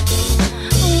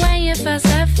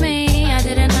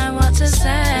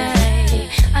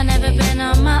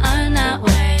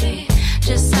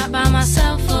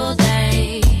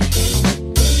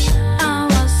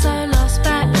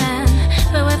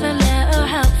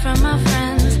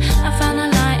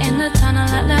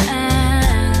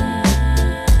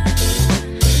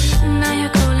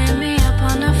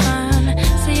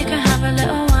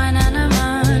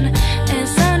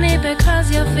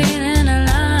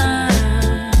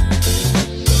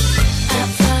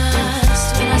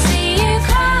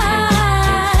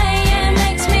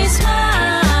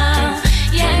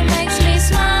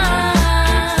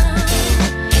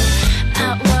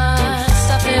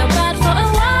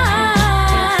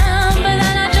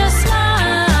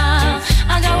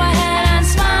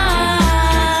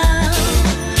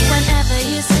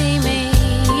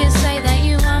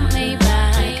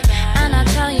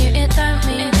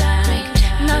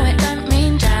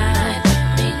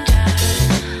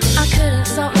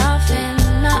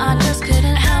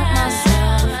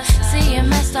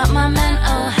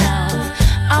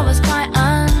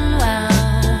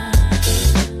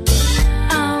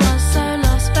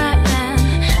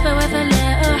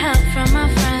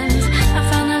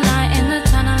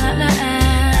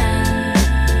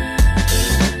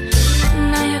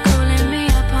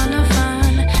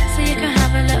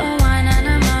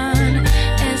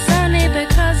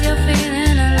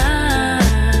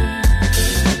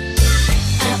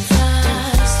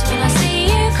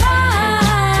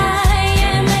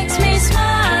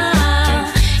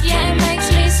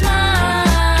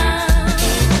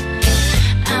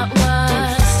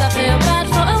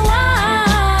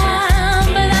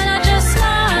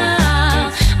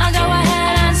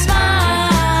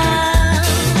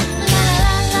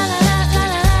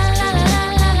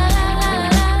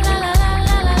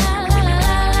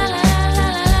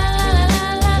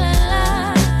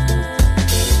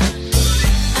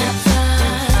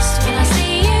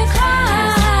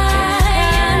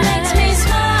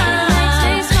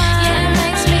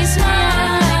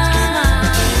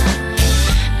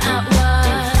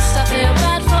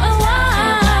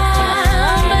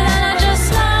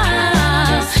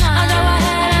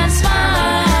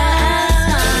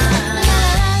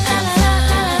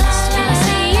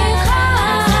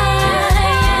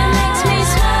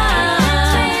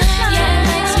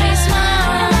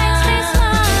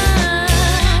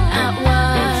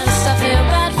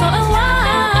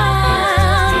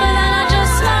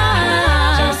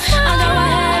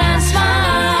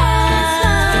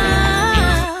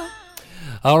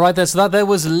 Alright then, so that there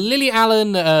was Lily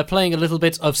Allen playing a little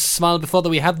bit of Smile. Before that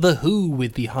we had The Who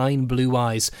with Behind Blue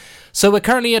Eyes. So we're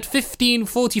currently at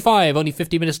 15:45, only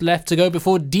 50 minutes left to go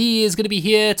before Dee is going to be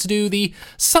here to do the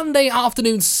Sunday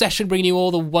afternoon session, bringing you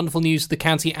all the wonderful news of the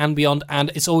county and beyond,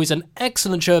 and it's always an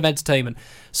excellent show of entertainment.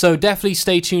 So definitely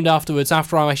stay tuned afterwards,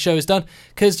 after my show is done,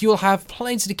 because you'll have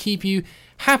plenty to keep you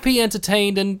happy,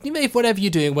 entertained, and you may, whatever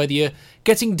you're doing, whether you're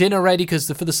getting dinner ready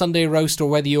for the Sunday roast, or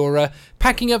whether you're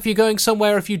packing up, you're going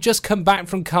somewhere, if you just come back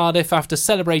from Cardiff after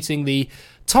celebrating the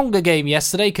Tonga game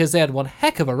yesterday, because they had one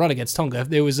heck of a run against Tonga.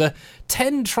 There was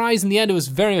 10 tries in the end. It was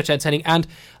very much entertaining, and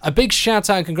a big shout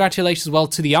out and congratulations as well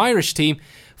to the Irish team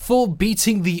for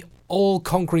beating the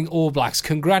all-conquering All Blacks.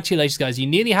 Congratulations, guys. You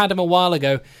nearly had them a while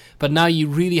ago, but now you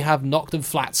really have knocked them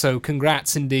flat, so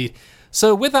congrats indeed.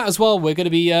 So with that as well, we're going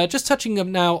to be just touching up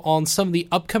now on some of the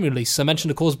upcoming releases. I mentioned,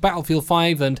 of course, Battlefield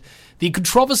 5 and the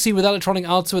controversy with Electronic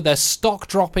Arts with their stock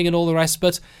dropping and all the rest,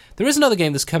 but there is another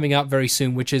game that's coming out very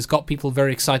soon which has got people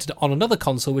very excited on another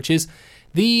console, which is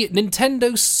the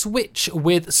Nintendo Switch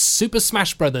with Super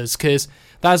Smash Bros., because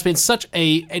that has been such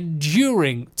a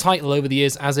enduring title over the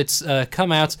years as it's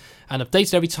come out and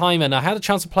updated every time, and I had a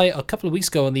chance to play it a couple of weeks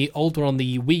ago on the old one on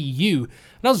the Wii U,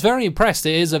 and I was very impressed.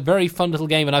 It is a very fun little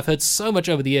game, and I've heard so much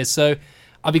over the years, so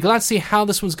I'll be glad to see how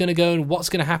this one's going to go and what's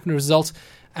going to happen as a result,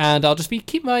 and I'll just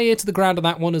keep my ear to the ground on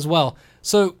that one as well.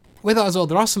 So with that as well,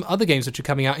 there are some other games which are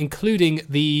coming out, including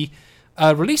the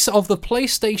release of the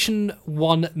PlayStation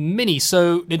 1 Mini.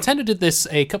 So Nintendo did this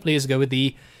a couple of years ago with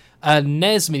the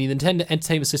NES Mini, Nintendo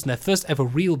Entertainment System, their first ever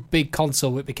real big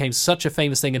console. It became such a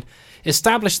famous thing and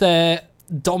established their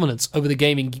dominance over the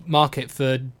gaming market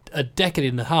for a decade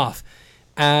and a half.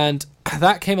 And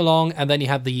that came along, and then you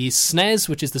had the SNES,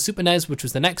 which is the Super NES, which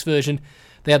was the next version.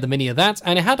 They had the Mini of that,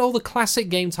 and it had all the classic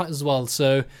game titles as well,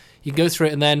 so you can go through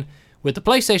it. And then with the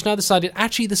PlayStation, I decided,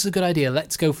 actually, this is a good idea,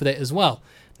 let's go for that as well.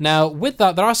 Now, with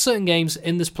that, there are certain games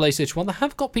in this PlayStation 1 that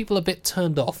have got people a bit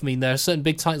turned off. I mean, there are certain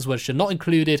big titles which are not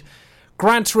included,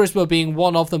 Gran Turismo being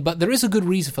one of them, but there is a good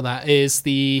reason for that, is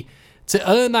to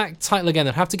earn that title again,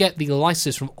 they'd have to get the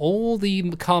license from all the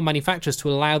car manufacturers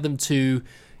to allow them to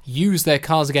use their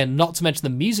cars again, not to mention the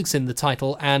music's in the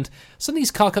title, and some of these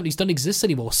car companies don't exist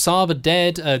anymore. Saab are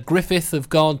dead, Griffith have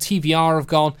gone, TVR have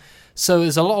gone, so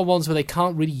there's a lot of ones where they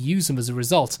can't really use them as a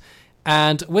result.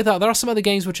 And with that, there are some other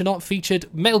games which are not featured.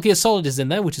 Metal Gear Solid is in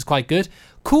there, which is quite good.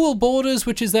 Cool Borders,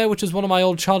 which is there, which is one of my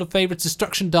old childhood favourites.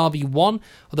 Destruction Derby 1,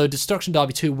 although Destruction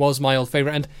Derby 2 was my old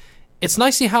favourite. And it's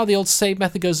nice to see how the old save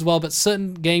method goes as well, but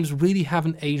certain games really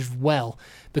haven't aged well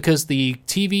because the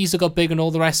TVs have got big and all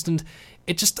the rest, and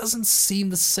it just doesn't seem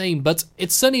the same. But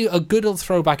it's certainly a good little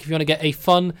throwback if you want to get a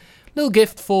fun little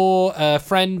gift for a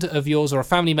friend of yours or a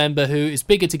family member who is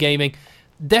big into gaming.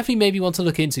 Definitely maybe want to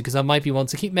look into, because I might be one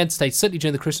to keep them entertained, certainly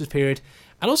during the Christmas period,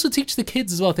 and also teach the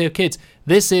kids as well, if they have kids.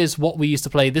 This is what we used to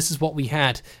play, this is what we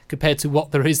had, compared to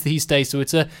what there is these days. So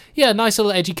it's a nice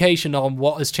little education on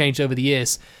what has changed over the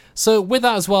years. So with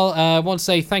that as well, I want to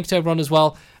say thank you to everyone as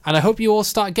well, and I hope you all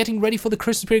start getting ready for the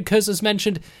Christmas period, because as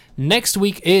mentioned, next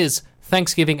week is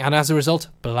Thanksgiving, and as a result,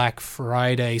 Black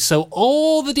Friday. So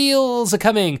all the deals are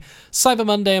coming. Cyber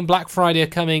Monday and Black Friday are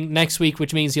coming next week,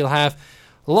 which means you'll have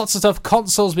lots of stuff,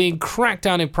 consoles being cracked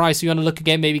down in price. If you want to look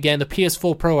again, maybe again, the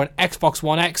PS4 Pro and Xbox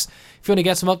One X. If you want to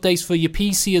get some updates for your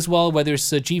PC as well, whether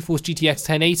it's GeForce GTX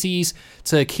 1080s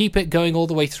to keep it going all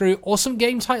the way through, or some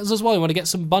game titles as well, you want to get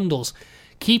some bundles.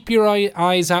 Keep your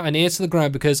eyes out and ears to the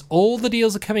ground, because all the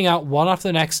deals are coming out one after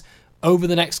the next over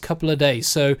the next couple of days.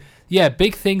 So yeah,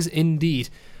 big things indeed.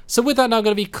 So with that, now I'm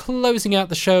going to be closing out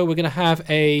the show. We're going to have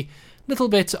a little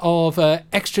bit of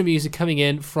extra music coming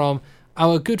in from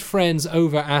our good friends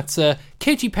over at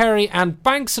Katy Perry and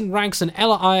Banks and Ranks and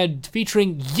Ella Ired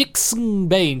featuring Yixn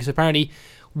Bane, because apparently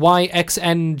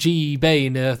YXNG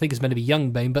Bane, I think it's meant to be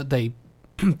Young Bane, but they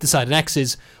decided an X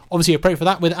is obviously appropriate for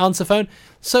that with Answer Phone.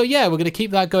 So yeah, we're going to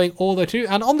keep that going all the way through.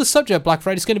 And on the subject of Black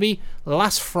Friday, it's going to be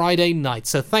last Friday night.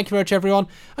 So thank you very much, everyone.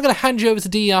 I'm going to hand you over to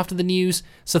Dee after the news.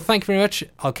 So thank you very much.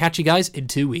 I'll catch you guys in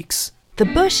 2 weeks. The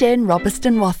Bush Inn,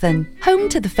 Robertson Wathen, home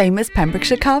to the famous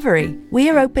Pembrokeshire Carvery. We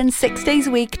are open 6 days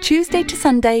a week, Tuesday to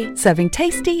Sunday, serving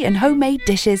tasty and homemade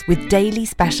dishes with daily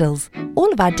specials.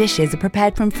 All of our dishes are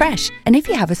prepared from fresh, and if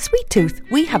you have a sweet tooth,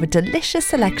 we have a delicious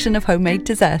selection of homemade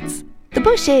desserts. The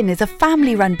Bush Inn is a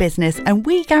family-run business, and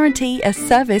we guarantee a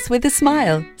service with a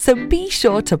smile. So be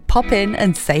sure to pop in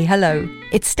and say hello.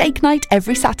 It's steak night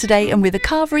every Saturday and with a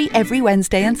carvery every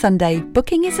Wednesday and Sunday.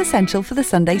 Booking is essential for the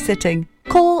Sunday sitting.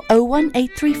 Call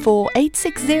 01834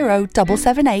 860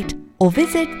 778 or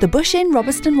visit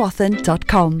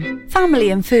thebushinrobertsonwathen.com. Family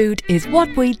and food is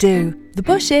what we do. The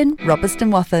Bush Inn,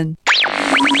 Robertston Wathen.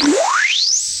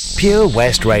 Pure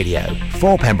West Radio.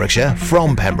 For Pembrokeshire,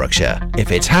 from Pembrokeshire.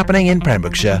 If it's happening in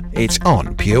Pembrokeshire, it's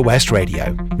on Pure West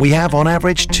Radio. We have on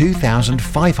average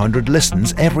 2,500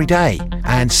 listens every day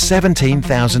and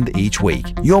 17,000 each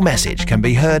week. Your message can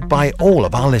be heard by all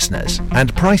of our listeners,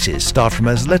 and prices start from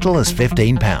as little as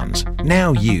 £15.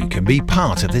 Now you can be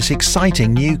part of this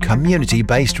exciting new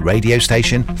community-based radio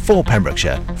station for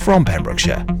Pembrokeshire, from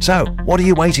Pembrokeshire. So, what are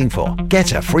you waiting for?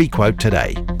 Get a free quote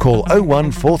today. Call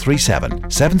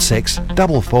 01437 76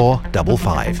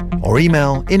 4455 or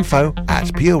email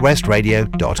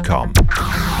info@purewestradio.com.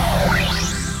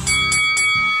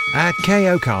 At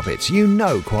KO Carpets, you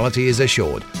know quality is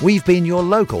assured. We've been your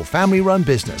local family-run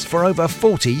business for over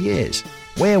 40 years.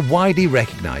 We're widely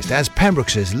recognised as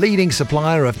Pembrokeshire's leading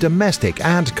supplier of domestic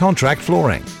and contract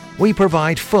flooring. We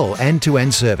provide full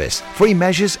end-to-end service, free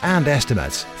measures and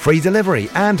estimates, free delivery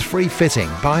and free fitting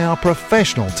by our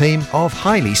professional team of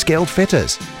highly skilled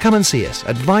fitters. Come and see us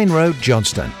at Vine Road,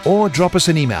 Johnston, or drop us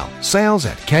an email,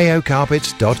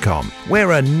 sales@kocarpets.com.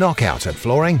 We're a knockout at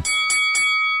flooring.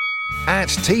 At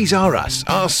Tees R Us,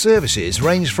 our services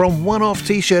range from one-off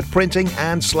t-shirt printing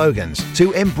and slogans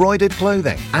to embroidered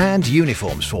clothing and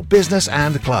uniforms for business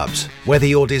and clubs. Whether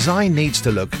your design needs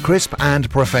to look crisp and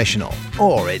professional,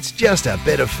 or it's just a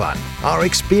bit of fun, our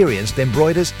experienced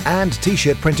embroiders and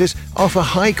t-shirt printers offer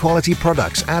high-quality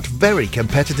products at very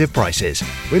competitive prices.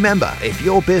 Remember, if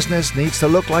your business needs to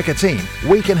look like a team,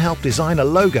 we can help design a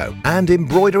logo and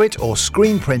embroider it or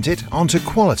screen print it onto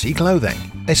quality clothing,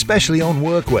 especially on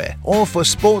workwear or for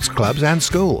sports clubs and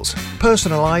schools.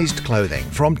 Personalised clothing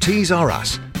from Tees R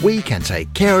Us. We can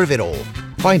take care of it all.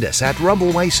 Find us at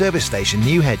Rumbleway Service Station,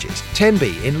 New Hedges,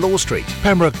 10B in Law Street,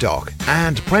 Pembroke Dock,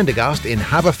 and Prendergast in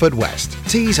Haverfordwest.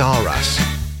 Tees R Us.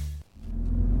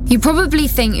 You probably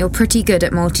think you're pretty good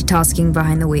at multitasking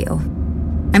behind the wheel.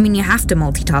 I mean, you have to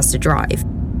multitask to drive.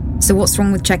 So what's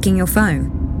wrong with checking your phone?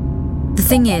 The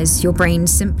thing is, your brain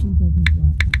simply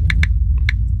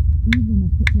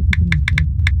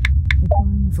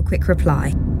for quick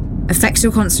reply, affects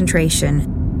your concentration,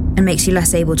 and makes you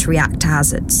less able to react to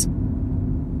hazards.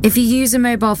 If you use a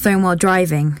mobile phone while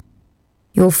driving,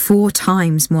 you're 4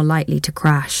 times more likely to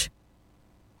crash.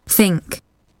 Think.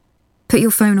 Put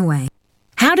your phone away.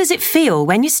 How does it feel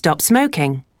when you stop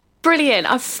smoking? Brilliant,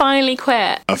 I've finally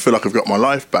quit. I feel like I've got my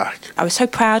life back. I was so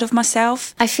proud of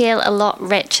myself. I feel a lot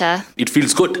richer. It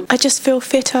feels good. I just feel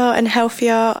fitter and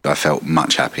healthier. I felt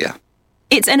much happier.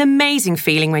 It's an amazing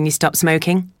feeling when you stop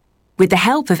smoking. With the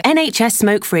help of NHS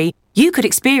Smoke Free, you could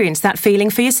experience that feeling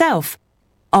for yourself.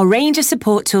 Our range of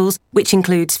support tools, which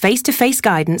includes face-to-face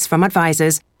guidance from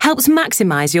advisors, helps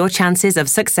maximise your chances of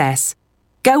success.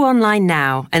 Go online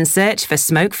now and search for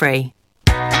Smoke Free.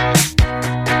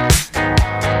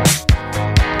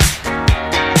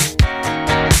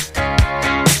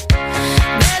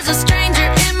 There's a stranger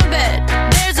in my bed.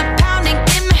 There's a pounding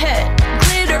in my head.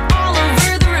 Glitter all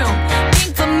over the room.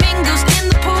 Pink flamingos in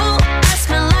the pool. I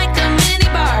smell like a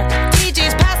minibar.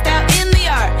 DJ's passed out in the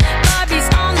yard. Bobby's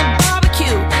on the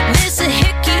barbecue. This a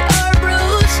hickey or a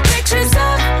bruise. Pictures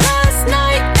of last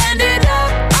night ended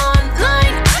up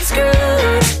online. I'm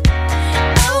screwed.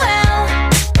 Oh well.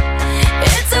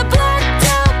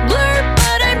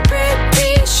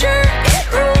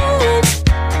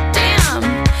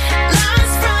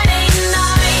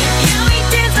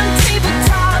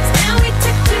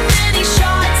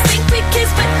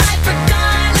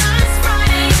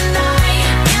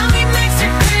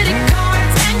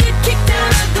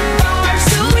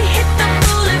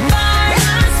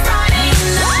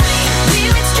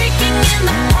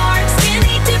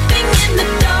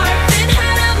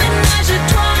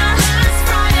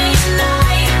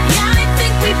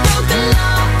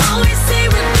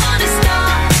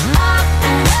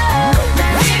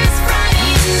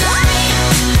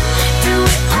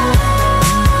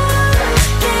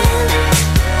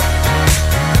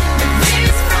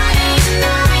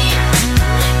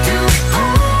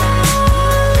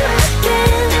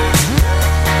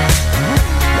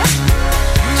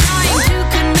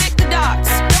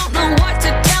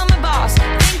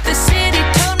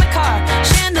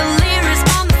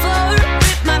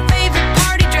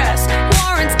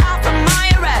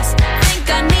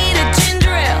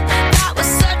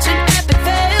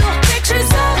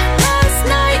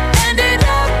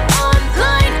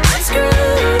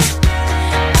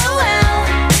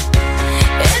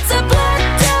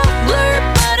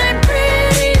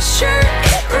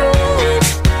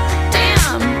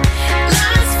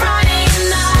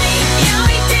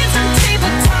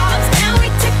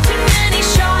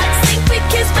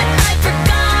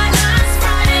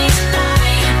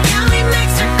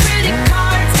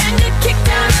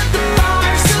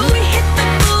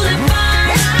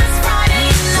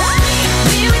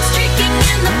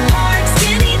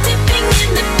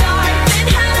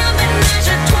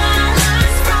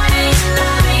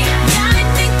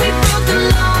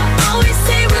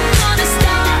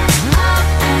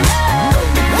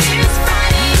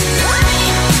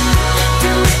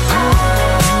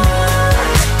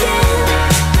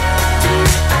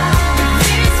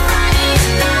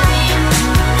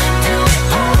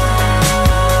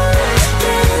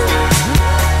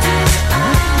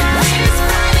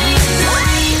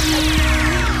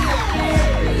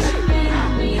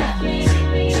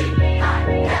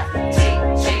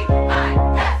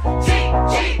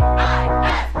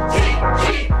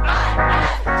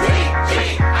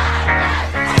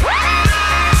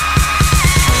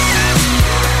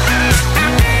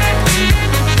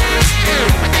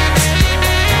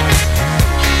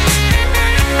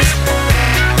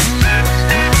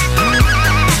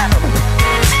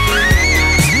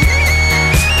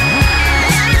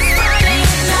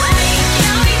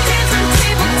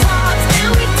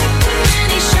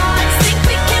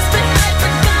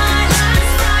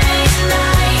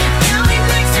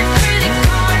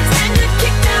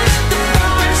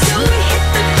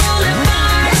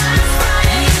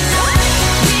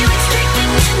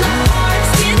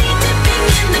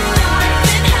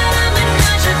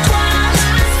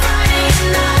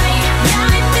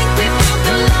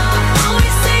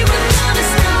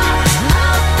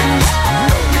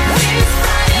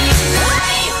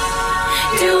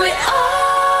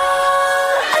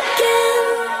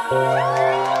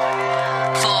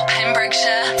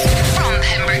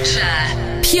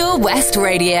 Pure West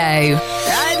Radio.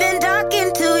 I've been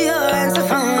talking to your answer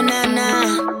phone,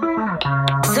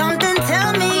 nah. Something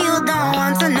tell me you don't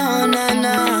want to know,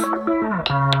 nah.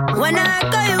 When I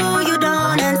call you, you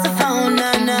don't answer phone,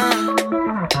 nah.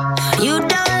 You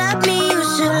don't love me, you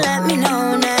should let me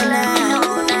know, nah.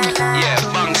 Yeah,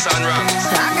 bunks and rungs.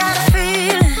 I got a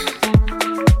feeling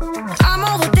I'm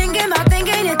overthinking my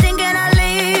thinking and thinking I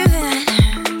leave it.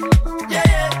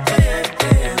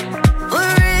 For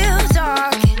real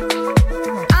talk,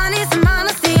 I need some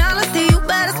honesty, you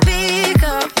better speak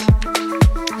up.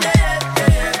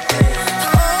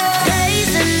 Oh,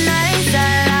 days and nights I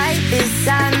like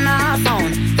beside my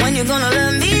phone. When you gonna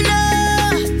let me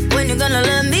know? When you gonna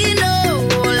let me know?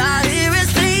 All I hear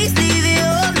is please leave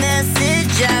your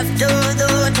message after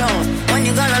the tone. When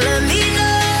you gonna let me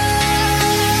know?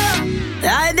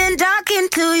 I've been talking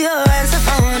to your answer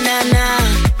phone, nah.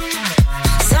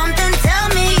 Something tell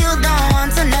me you don't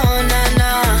want to know,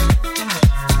 nah.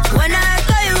 When I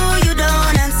call you, you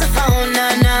don't answer phone,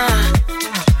 nah.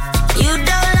 You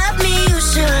don't love me, you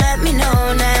should let me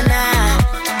know, nah.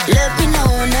 Let me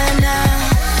know, nah.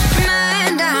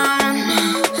 Man down.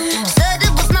 Said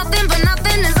it was nothing, but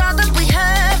nothing is all that we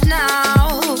have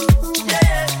now.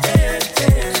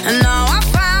 And now I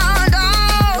found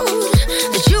out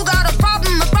that you got a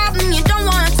problem you don't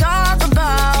wanna talk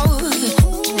about.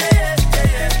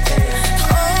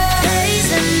 Oh, days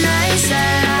and nights I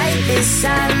like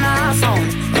beside my phone.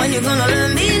 When you gonna let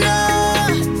me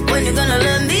know? When you gonna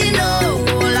let me know?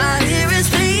 All I hear is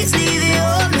please leave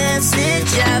your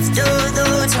message after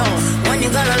the tone. When you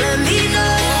gonna let me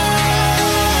know?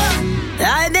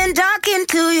 I've been talking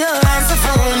to your answer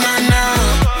phone, nah.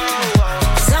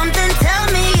 Something tell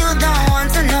me you don't want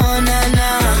to know,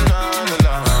 nah.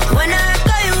 When I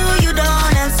call you, you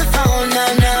don't answer phone,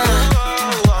 nah.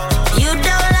 You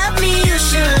don't love me, you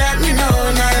should let me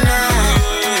know, nah.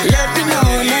 Let me know,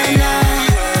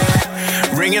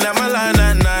 nah. Ringing up my line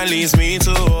at night leads me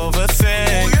to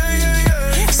overthink.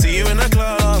 See you in the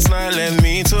class, night led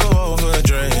me to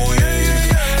overdrink.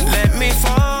 Let me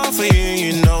fall for you,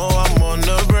 you know I'm on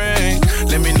the brink.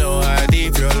 Let me know how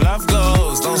deep your love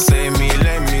goes. Don't save me,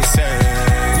 let me sing.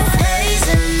 Days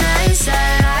and nights I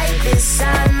like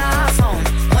beside my phone.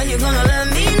 When you gonna let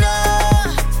me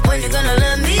know? When you gonna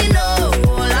let me know?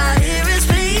 All I hear is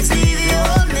please leave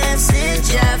your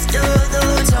message after the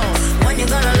tone. When you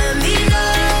gonna let me know?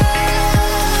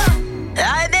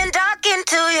 I've been talking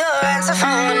to your answer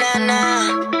phone, nah.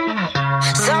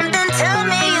 Something tell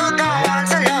me you don't want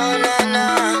to know,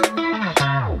 nah.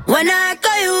 When I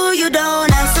call you, you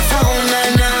don't answer phone,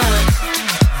 nah.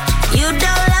 You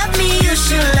don't love me, you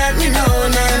should let me know,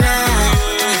 nah.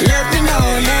 Let me know,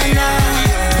 nah.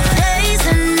 Days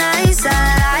and nights I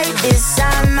like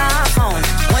beside my phone.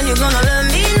 When you gonna let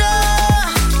me know?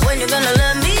 When you gonna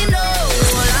let me know?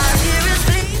 All I hear is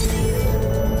please.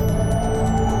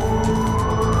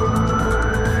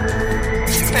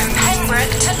 From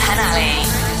Pembroke to Penally.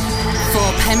 For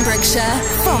Pembrokeshire,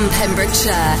 from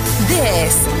Pembrokeshire,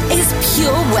 this is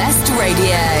Pure West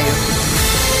Radio.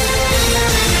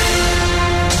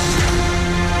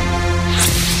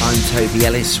 I'm Toby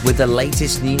Ellis with the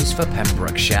latest news for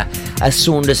Pembrokeshire. A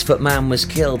Saundersfoot man was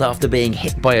killed after being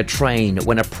hit by a train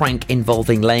when a prank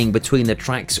involving laying between the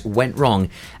tracks went wrong.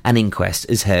 An inquest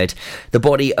is heard. The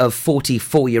body of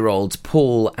 44-year-old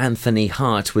Paul Anthony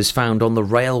Hart was found on the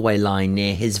railway line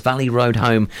near his Valley Road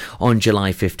home on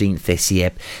July 15th this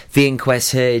year. The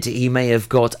inquest heard he may have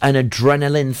got an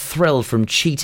adrenaline thrill from cheating